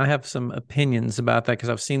that? I mean, I have some opinions about that because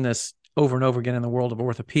I've seen this over and over again in the world of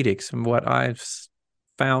orthopedics, and what I've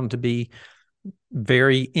found to be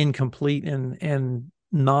very incomplete and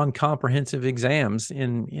non-comprehensive exams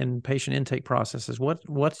in patient intake processes.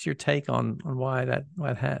 What's your take on why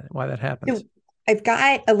that happens? So I've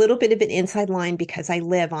got a little bit of an inside line because I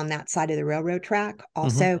live on that side of the railroad track.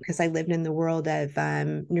 Also, because I lived in the world of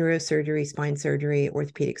neurosurgery, spine surgery,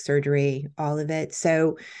 orthopedic surgery, all of it.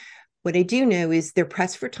 So what I do know is they're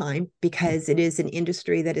pressed for time because it is an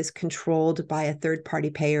industry that is controlled by a third party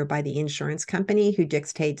payer, by the insurance company, who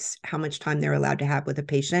dictates how much time they're allowed to have with a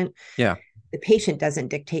patient. Yeah. The patient doesn't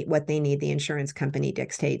dictate what they need. The insurance company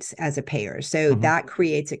dictates as a payer. So that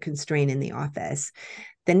creates a constraint in the office.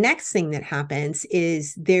 The next thing that happens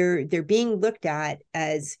is they're being looked at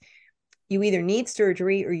as you either need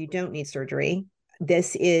surgery or you don't need surgery.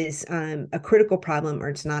 This is a critical problem or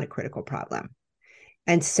it's not a critical problem.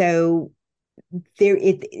 And so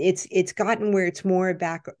it's gotten where it's more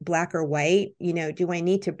black or white. Do I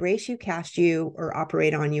need to brace you, cast you, or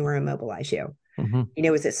operate on you or immobilize you?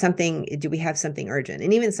 Is it something, do we have something urgent?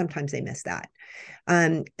 And even sometimes they miss that.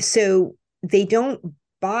 So they don't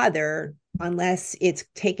bother unless it's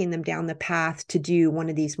taking them down the path to do one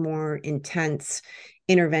of these more intense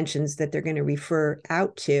interventions that they're going to refer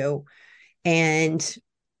out to. And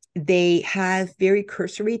they have very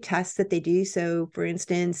cursory tests that they do. So for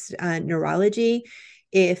instance, neurology,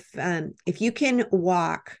 if you can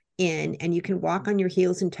walk in and you can walk on your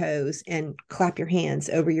heels and toes and clap your hands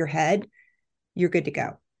over your head, you're good to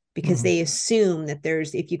go, because they assume that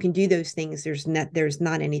if you can do those things, there's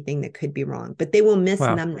not anything that could be wrong, but they will miss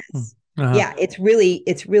numbness. Yeah, it's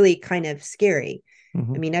really kind of scary. I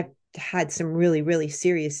mean, I've had some really, really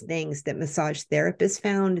serious things that massage therapists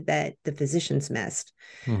found that the physicians missed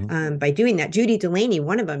by doing that. Judy Delaney,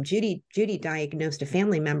 one of them, Judy diagnosed a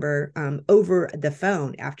family member over the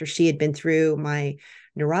phone after she had been through my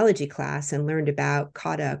neurology class and learned about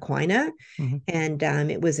cauda equina. And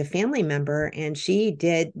it was a family member, and she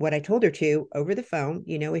did what I told her to over the phone.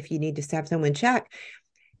 If you need to have someone check,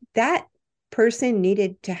 that person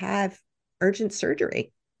needed to have urgent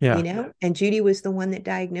surgery. And Judy was the one that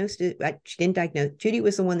diagnosed it. She didn't diagnose. Judy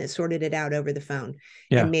was the one that sorted it out over the phone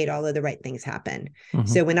and made all of the right things happen.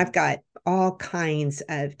 So when I've got all kinds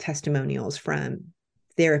of testimonials from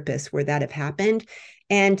therapists where that have happened,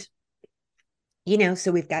 and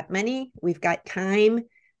so we've got money, we've got time,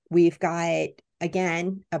 we've got,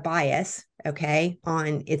 again, a bias,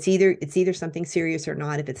 on it's either something serious or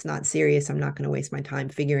not. If it's not serious, I'm not going to waste my time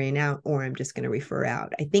figuring it out, or I'm just going to refer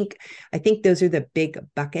out. I think those are the big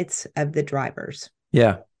buckets of the drivers.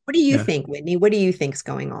 Yeah. What do you think, Whitney? What do you think's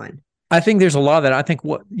going on? I think there's a lot of that. I think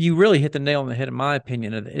what you really hit the nail on the head, in my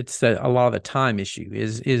opinion. It's that a lot of the time issue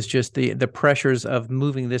is just the pressures of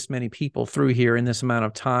moving this many people through here in this amount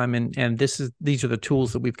of time, and these are the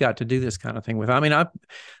tools that we've got to do this kind of thing with. I mean,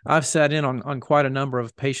 I've sat in on quite a number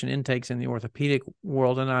of patient intakes in the orthopedic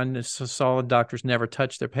world, and I saw the doctors never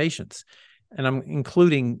touch their patients, and I'm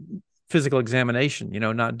including physical examination.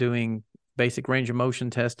 Not doing basic range of motion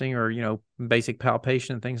testing or basic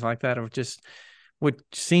palpation and things like that, or just which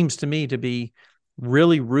seems to me to be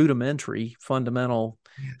really rudimentary, fundamental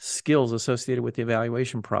skills associated with the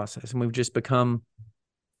evaluation process. And we've just become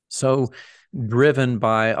so driven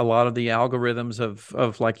by a lot of the algorithms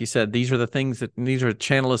of like you said, these are the things these are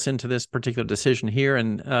channel us into this particular decision here.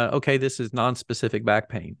 And okay, this is non-specific back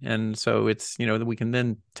pain. And so it's, that we can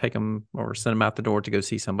then take them or send them out the door to go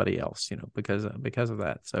see somebody else, because of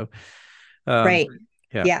that. So, right.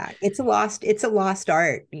 Yeah. It's a lost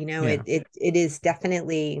art. It is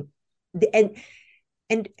definitely,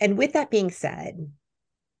 and with that being said,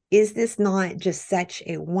 is this not just such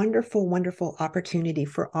a wonderful, wonderful opportunity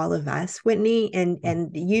for all of us, Whitney? And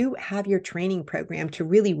you have your training program to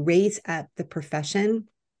really raise up the profession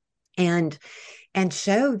and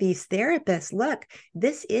show these therapists, look,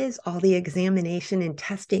 this is all the examination and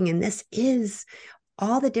testing, and this is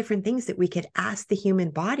all the different things that we could ask the human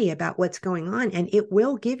body about what's going on, and it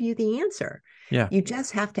will give you the answer. Yeah. You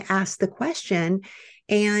just have to ask the question.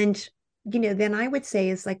 And, then I would say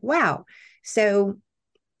it's like, wow, so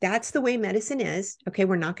that's the way medicine is. Okay,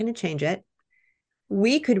 we're not going to change it.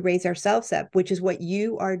 We could raise ourselves up, which is what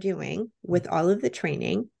you are doing with all of the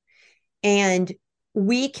training. And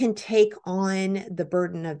we can take on the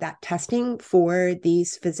burden of that testing for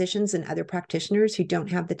these physicians and other practitioners who don't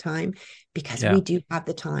have the time, because we do have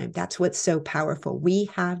the time. That's what's so powerful. We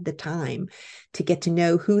have the time to get to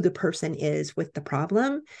know who the person is with the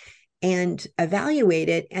problem and evaluate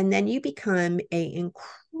it. And then you become an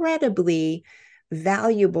incredibly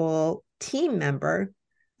valuable team member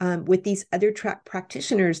with these other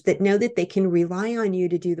practitioners that know that they can rely on you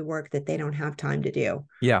to do the work that they don't have time to do,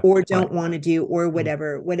 or don't want to do, or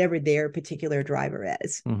whatever their particular driver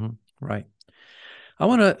is. Right. I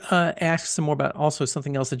want to ask some more about also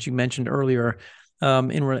something else that you mentioned earlier.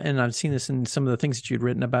 And I've seen this in some of the things that you'd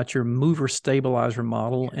written about your mover stabilizer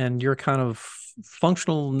model and your kind of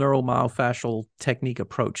functional neuromyofascial technique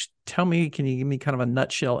approach. Can you give me kind of a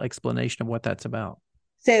nutshell explanation of what that's about?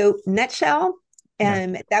 So, nutshell,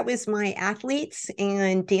 that was my athletes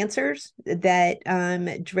and dancers that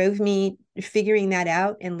drove me figuring that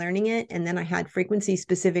out and learning it. And then I had frequency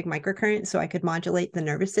specific microcurrent so I could modulate the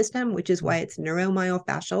nervous system, which is why it's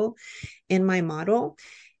neuromyofascial in my model.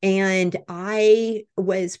 And I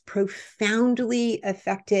was profoundly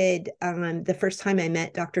affected the first time I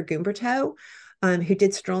met Dr. Gumberto, who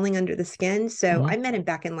did Strolling Under the Skin. So I met him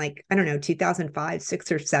back in 2005,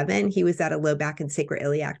 6 or 7. He was at a low back and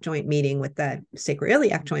sacroiliac joint meeting with the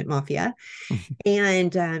sacroiliac joint mafia.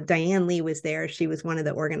 And Diane Lee was there. She was one of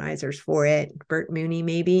the organizers for it. Bert Mooney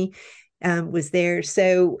maybe was there.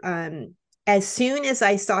 So as soon as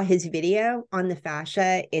I saw his video on the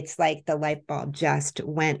fascia, it's like the light bulb just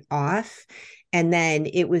went off. And then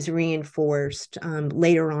it was reinforced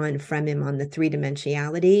later on from him on the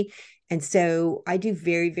 3-dimensionality. And so I do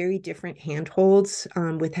very, very different handholds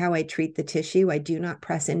with how I treat the tissue. I do not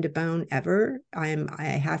press into bone ever. I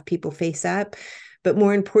have people face up. But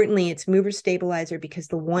more importantly, it's mover stabilizer, because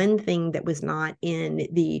the one thing that was not in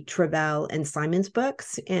the Travell and Simon's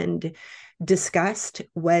books and discussed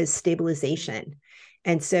was stabilization.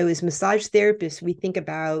 And so as massage therapists, we think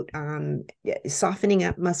about softening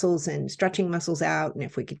up muscles and stretching muscles out. And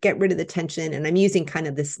if we could get rid of the tension, and I'm using kind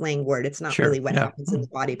of the slang word, it's not really what happens in the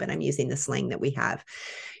body, but I'm using the slang that we have,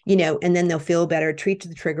 and then they'll feel better, treat to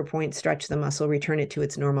the trigger point, stretch the muscle, return it to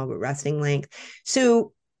its normal resting length.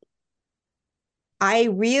 So I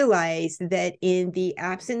realized that in the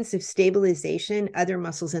absence of stabilization, other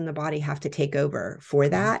muscles in the body have to take over for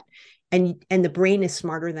that. And the brain is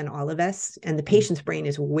smarter than all of us. And the patient's brain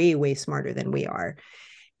is way, way smarter than we are.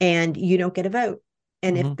 And you don't get a vote.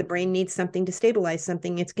 And if the brain needs something to stabilize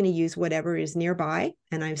something, it's going to use whatever is nearby.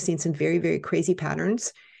 And I've seen some very, very crazy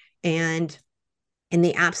patterns. And in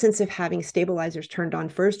the absence of having stabilizers turned on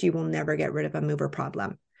first, you will never get rid of a mover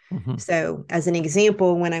problem. So as an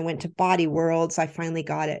example, when I went to Body Worlds, I finally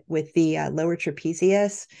got it with the lower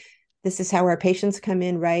trapezius. This is how our patients come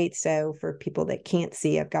in, right? So for people that can't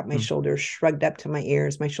see, I've got my shoulders shrugged up to my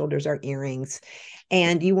ears. My shoulders are earrings.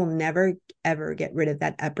 And you will never, ever get rid of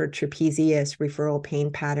that upper trapezius referral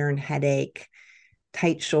pain pattern, headache,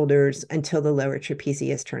 tight shoulders until the lower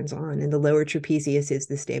trapezius turns on. And the lower trapezius is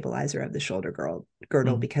the stabilizer of the shoulder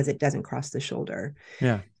girdle because it doesn't cross the shoulder.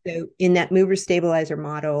 Yeah. So in that mover stabilizer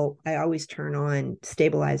model, I always turn on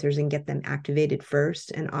stabilizers and get them activated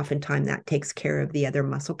first. And oftentimes that takes care of the other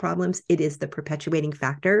muscle problems. It is the perpetuating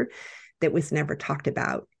factor that was never talked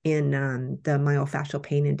about in the myofascial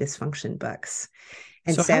pain and dysfunction books.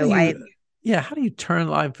 And so how do you turn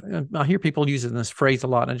live? I hear people using this phrase a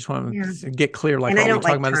lot. And I just want to get clear. Like, are we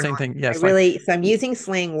talking about the same thing? Yes. So I'm using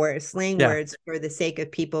slang words for the sake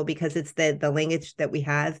of people, because it's the language that we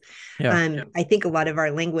have. I think a lot of our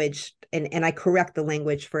language, and I correct the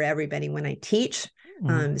language for everybody when I teach.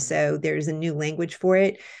 So there's a new language for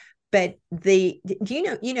it. But do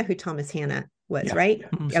you know who Thomas Hanna was, right?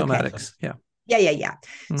 Somatics. Okay. Yeah.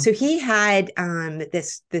 So he had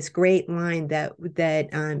this great line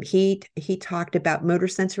that he talked about motor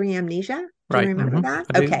sensory amnesia. Do you remember that?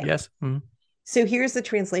 I do, yes. So here's the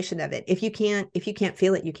translation of it. If you can't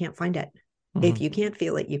feel it, you can't find it. If you can't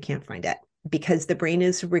feel it, you can't find it, because the brain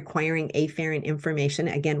is requiring afferent information.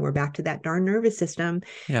 Again, we're back to that darn nervous system.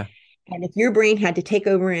 Yeah. And if your brain had to take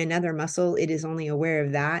over another muscle, it is only aware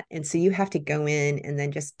of that. And so you have to go in and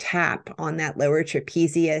then just tap on that lower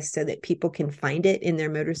trapezius so that people can find it in their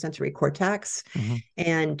motor sensory cortex.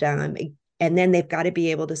 And then they've got to be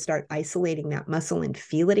able to start isolating that muscle and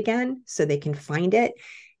feel it again so they can find it.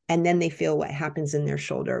 And then they feel what happens in their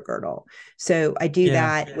shoulder girdle. So I do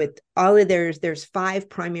that with all of there's 5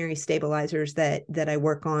 primary stabilizers that I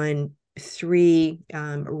work on, 3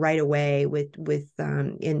 right away with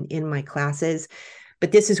in my classes.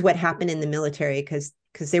 But this is what happened in the military, because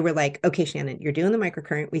they were like, okay, Shannon, you're doing the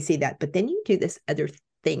microcurrent, we see that, but then you do this other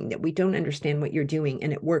thing that we don't understand what you're doing,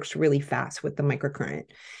 and it works really fast with the microcurrent.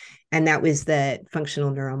 And that was the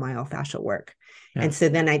functional neuromyofascial work. And so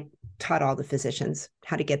then I taught all the physicians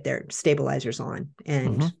how to get their stabilizers on,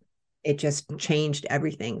 and it just changed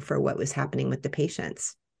everything for what was happening with the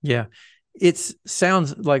patients. Yeah. It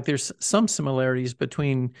sounds like there's some similarities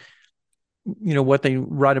between, what they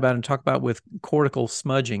write about and talk about with cortical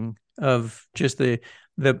smudging, of just the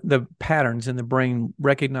patterns in the brain,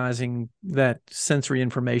 recognizing that sensory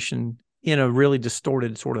information in a really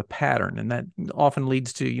distorted sort of pattern. And that often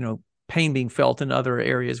leads to, pain being felt in other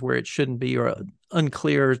areas where it shouldn't be, or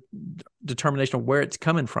unclear determination of where it's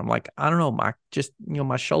coming from. Like, I don't know,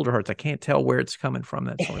 my shoulder hurts. I can't tell where it's coming from,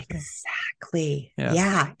 that sort of thing. Exactly.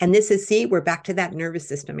 Yeah. And this is, see, we're back to that nervous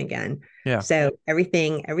system again. Yeah. So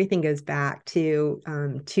everything goes back to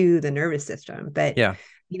the nervous system. But yeah.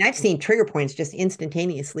 I've seen trigger points just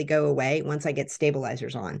instantaneously go away once I get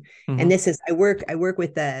stabilizers on. Mm-hmm. And this is, I work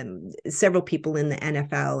with several people in the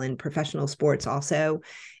NFL and professional sports also.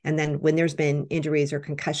 And then when there's been injuries or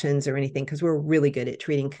concussions or anything, because we're really good at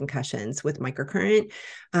treating concussions with microcurrent,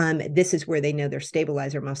 this is where they know their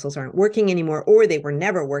stabilizer muscles aren't working anymore, or they were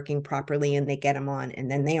never working properly, and they get them on, and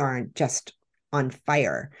then they aren't just on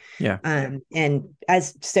fire. Yeah. And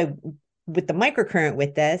so with the microcurrent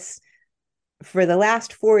with this, for the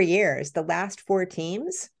last 4 years, the last 4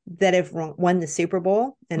 teams that have won the Super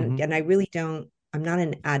Bowl, and I really I'm not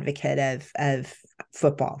an advocate of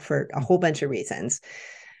football for a whole bunch of reasons.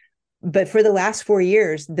 But for the last 4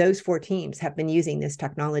 years, those 4 teams have been using this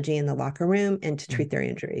technology in the locker room and to treat their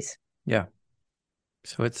injuries. Yeah.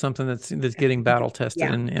 So it's something that's getting battle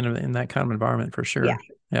tested in that kind of environment for sure.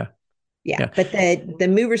 Yeah. But the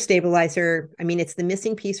mover stabilizer, I mean, it's the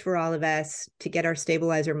missing piece for all of us to get our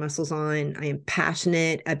stabilizer muscles on. I am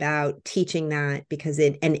passionate about teaching that because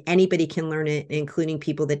and anybody can learn it, including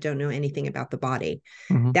people that don't know anything about the body.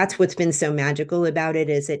 Mm-hmm. That's what's been so magical about it,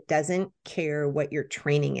 is it doesn't care what your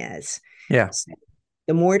training is. Yeah. So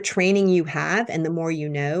the more training you have and the more you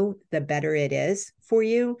know, the better it is for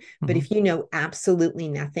you. Mm-hmm. But if you know absolutely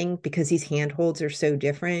nothing, because these handholds are so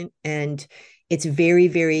different, and it's very,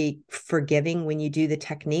 very forgiving when you do the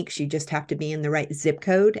techniques. You just have to be in the right zip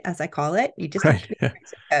code, as I call it. You just have to be in the right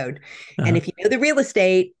zip code. And if you know the real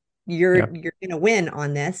estate, you're going to win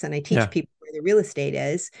on this. And I teach people where the real estate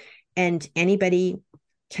is, and anybody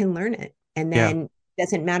can learn it. And then it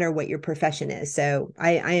doesn't matter what your profession is. So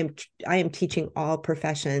I am teaching all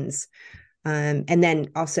professions. And then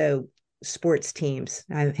also sports teams.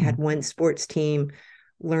 I've had one sports team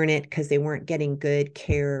learn it because they weren't getting good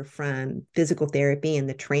care from physical therapy and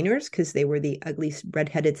the trainers, because they were the ugly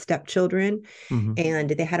redheaded stepchildren. Mm-hmm. And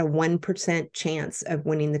they had a 1% chance of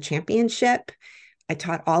winning the championship. I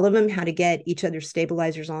taught all of them how to get each other's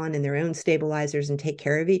stabilizers on and their own stabilizers and take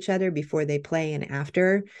care of each other before they play and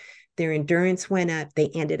after. Their endurance went up. They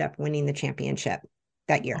ended up winning the championship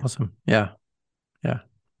that year. Awesome. Yeah.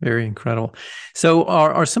 Very incredible. So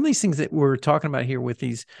are some of these things that we're talking about here with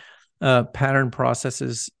these pattern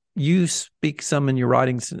processes, you speak some in your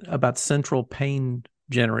writings about central pattern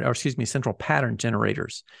generators.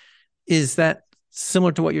 Is that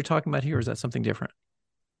similar to what you're talking about here, or is that something different?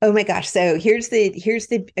 Oh my gosh. So here's the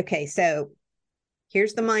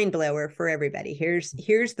mind blower for everybody. Here's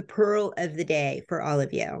the pearl of the day for all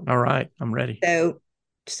of you. All right. I'm ready.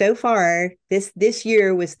 So far, this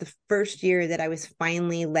year was the first year that I was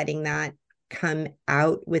finally letting that come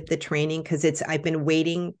out with the training, because I've been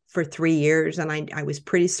waiting for 3 years, and I was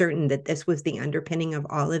pretty certain that this was the underpinning of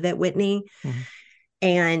all of it, Whitney. Mm-hmm.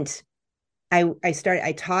 And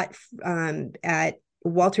I taught at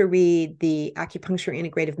Walter Reed, the Acupuncture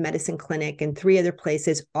Integrative Medicine Clinic, and 3 other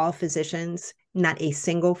places, all physicians. Not a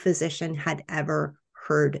single physician had ever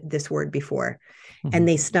heard this word before. Mm-hmm. And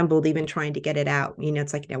they stumbled even trying to get it out.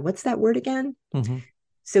 It's like, what's that word again? Mm-hmm.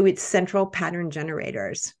 So it's central pattern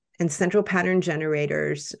generators. And central pattern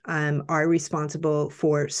generators are responsible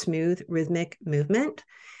for smooth rhythmic movement.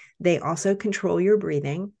 They also control your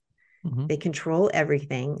breathing. Mm-hmm. They control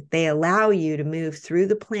everything. They allow you to move through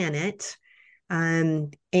the planet,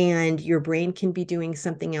 and your brain can be doing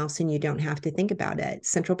something else and you don't have to think about it.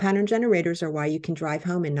 Central pattern generators are why you can drive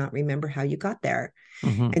home and not remember how you got there.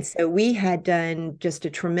 Mm-hmm. And so we had done just a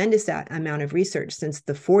tremendous amount of research since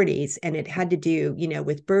the 40s, and it had to do,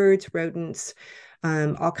 with birds, rodents,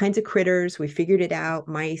 all kinds of critters. We figured it out.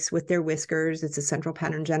 Mice with their whiskers. It's a central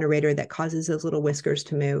pattern generator that causes those little whiskers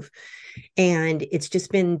to move. And it's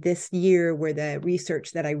just been this year where the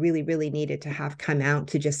research that I really, really needed to have come out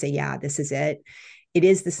to just say, yeah, this is it. It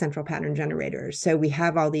is the central pattern generator. So we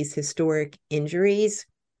have all these historic injuries.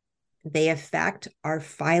 They affect our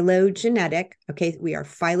phylogenetic. Okay, we are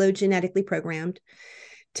phylogenetically programmed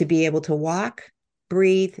to be able to walk,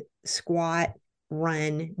 breathe, squat,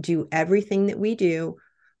 run, do everything that we do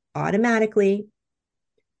automatically.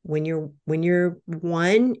 When you're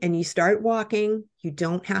 1 and you start walking, you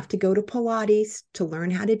don't have to go to Pilates to learn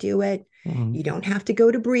how to do it. Mm-hmm. You don't have to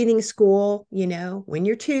go to breathing school. When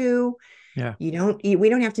you're 2, we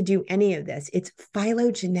don't have to do any of this. It's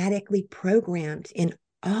phylogenetically programmed in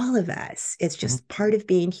all of us. It's just part of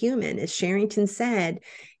being human. As Sherrington said,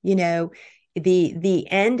 the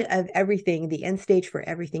end of everything, the end stage for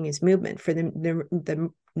everything is movement for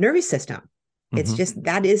the nervous system. It's just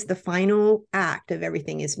that is the final act of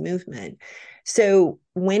everything is movement. So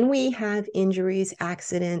when we have injuries,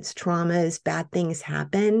 accidents, traumas, bad things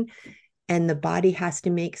happen, and the body has to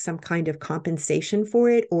make some kind of compensation for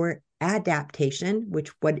it or adaptation, which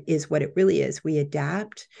what it really is, we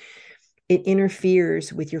adapt. It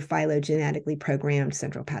interferes with your phylogenetically programmed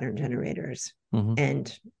central pattern generators.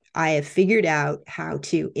 And I have figured out how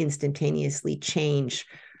to instantaneously change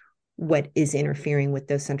what is interfering with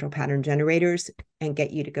those central pattern generators and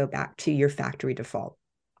get you to go back to your factory default.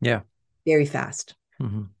 Yeah. Very fast.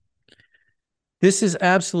 This is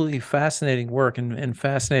absolutely fascinating work and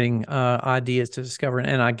fascinating ideas to discover.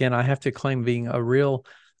 And again, I have to claim being a real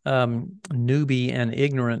newbie and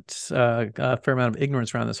ignorance, a fair amount of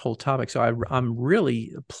ignorance around this whole topic. So I'm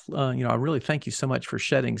really, I really thank you so much for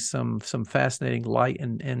shedding some fascinating light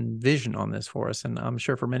and vision on this for us. And I'm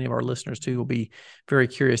sure for many of our listeners too, will be very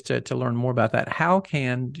curious to learn more about that. How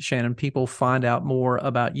can, Shannon, people find out more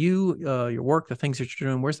about you, your work, the things that you're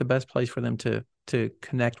doing? Where's the best place for them to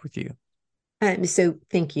connect with you? So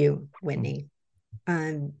thank you, Whitney.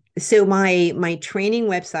 So my training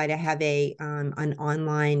website, I have an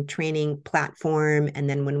online training platform, and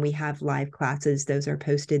then when we have live classes, those are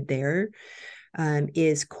posted there.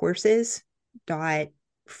 Is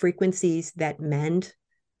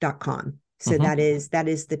courses.frequenciesthatmend.com. So that is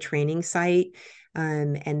the training site,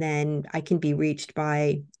 and then I can be reached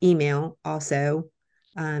by email also.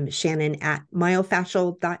 Shannon at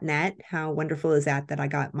myofascial.net. How wonderful is that I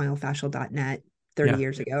got myofascial.net 30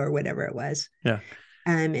 years ago or whatever it was. Yeah.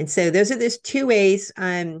 And so those are those two ways.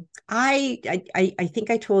 I think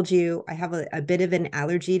I told you I have a bit of an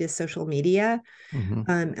allergy to social media,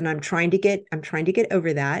 and I'm trying to get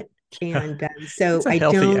over that. And so it's a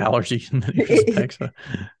healthy allergy in many respects.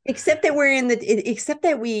 Except that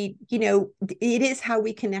we, it is how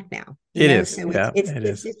we connect now. So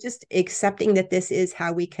it's just accepting that this is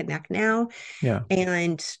how we connect now. Yeah.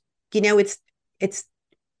 And,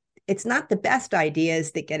 it's not the best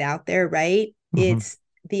ideas that get out there, right? It's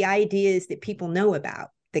the ideas that people know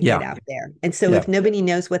about that get out there. And so if nobody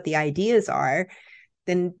knows what the ideas are,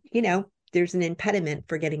 then, there's an impediment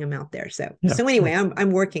for getting them out there. So anyway,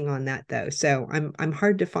 I'm working on that though. So I'm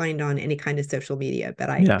hard to find on any kind of social media, but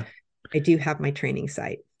I do have my training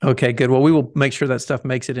site. Okay, good. Well, we will make sure that stuff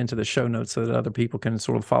makes it into the show notes so that other people can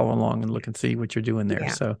sort of follow along and look and see what you're doing there.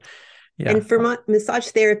 So and for my massage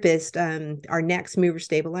therapist, our next mover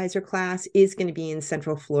stabilizer class is going to be in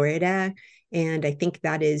Central Florida. And I think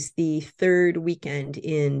that is the third weekend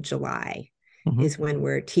in July. Is when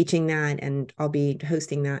we're teaching that, and I'll be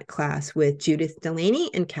hosting that class with Judith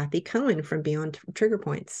Delaney and Kathy Cohen from Beyond Trigger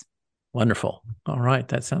Points. Wonderful. All right.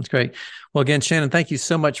 That sounds great. Well, again, Shannon, thank you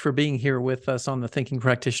so much for being here with us on The Thinking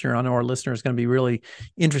Practitioner. I know our listeners are going to be really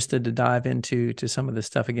interested to dive into some of this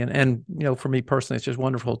stuff again. And, for me personally, it's just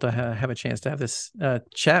wonderful to have a chance to have this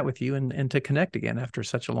chat with you and to connect again after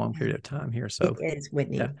such a long period of time here. So it is,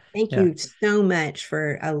 Whitney. Thank you so much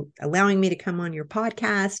for allowing me to come on your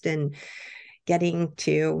podcast and getting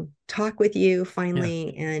to talk with you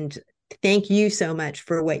finally. And thank you so much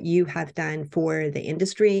for what you have done for the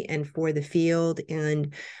industry and for the field,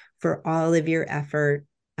 and for all of your effort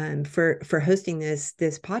for hosting this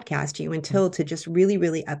podcast, you and Till, to just really,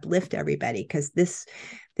 really uplift everybody, because this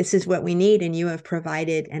is what we need. And you have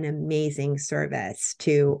provided an amazing service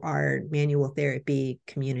to our manual therapy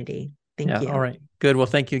community. Thank you. All right. Good. Well,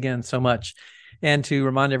 thank you again so much. And to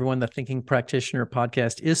remind everyone, the Thinking Practitioner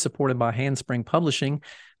podcast is supported by Handspring Publishing.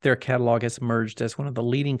 Their catalog has emerged as one of the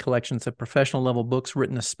leading collections of professional level books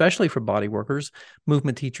written especially for body workers,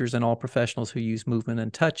 movement teachers, and all professionals who use movement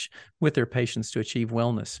and touch with their patients to achieve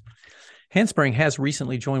wellness. Handspring has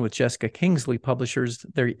recently joined with Jessica Kingsley Publishers,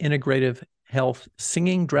 their integrative health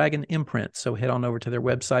singing dragon imprint. So head on over to their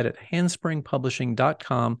website at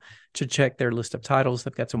handspringpublishing.com to check their list of titles.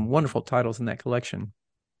 They've got some wonderful titles in that collection.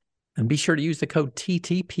 And be sure to use the code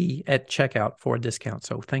TTP at checkout for a discount.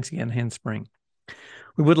 So thanks again, Handspring.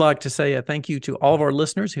 We would like to say a thank you to all of our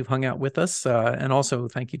listeners who've hung out with us, and also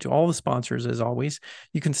thank you to all the sponsors, as always.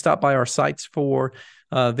 You can stop by our sites for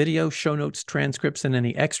video, show notes, transcripts, and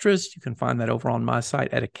any extras. You can find that over on my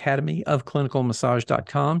site at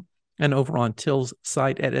academyofclinicalmassage.com and over on Till's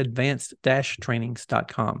site at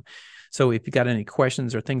advanced-trainings.com. So if you've got any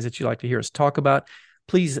questions or things that you'd like to hear us talk about,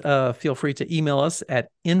 please feel free to email us at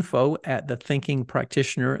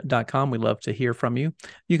info@thethinkingpractitioner.com. We'd love to hear from you.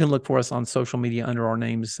 You can look for us on social media under our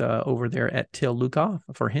names over there at Till Lukoff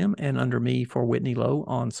for him, and under me for Whitney Lowe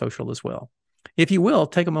on social as well. If you will,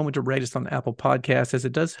 take a moment to rate us on Apple Podcasts, as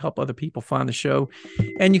it does help other people find the show.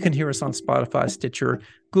 And you can hear us on Spotify, Stitcher,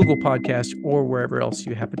 Google Podcasts, or wherever else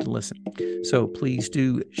you happen to listen. So please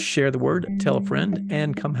do share the word, tell a friend,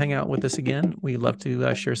 and come hang out with us again. We love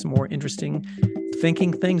to share some more interesting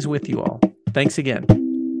thinking things with you all. Thanks again.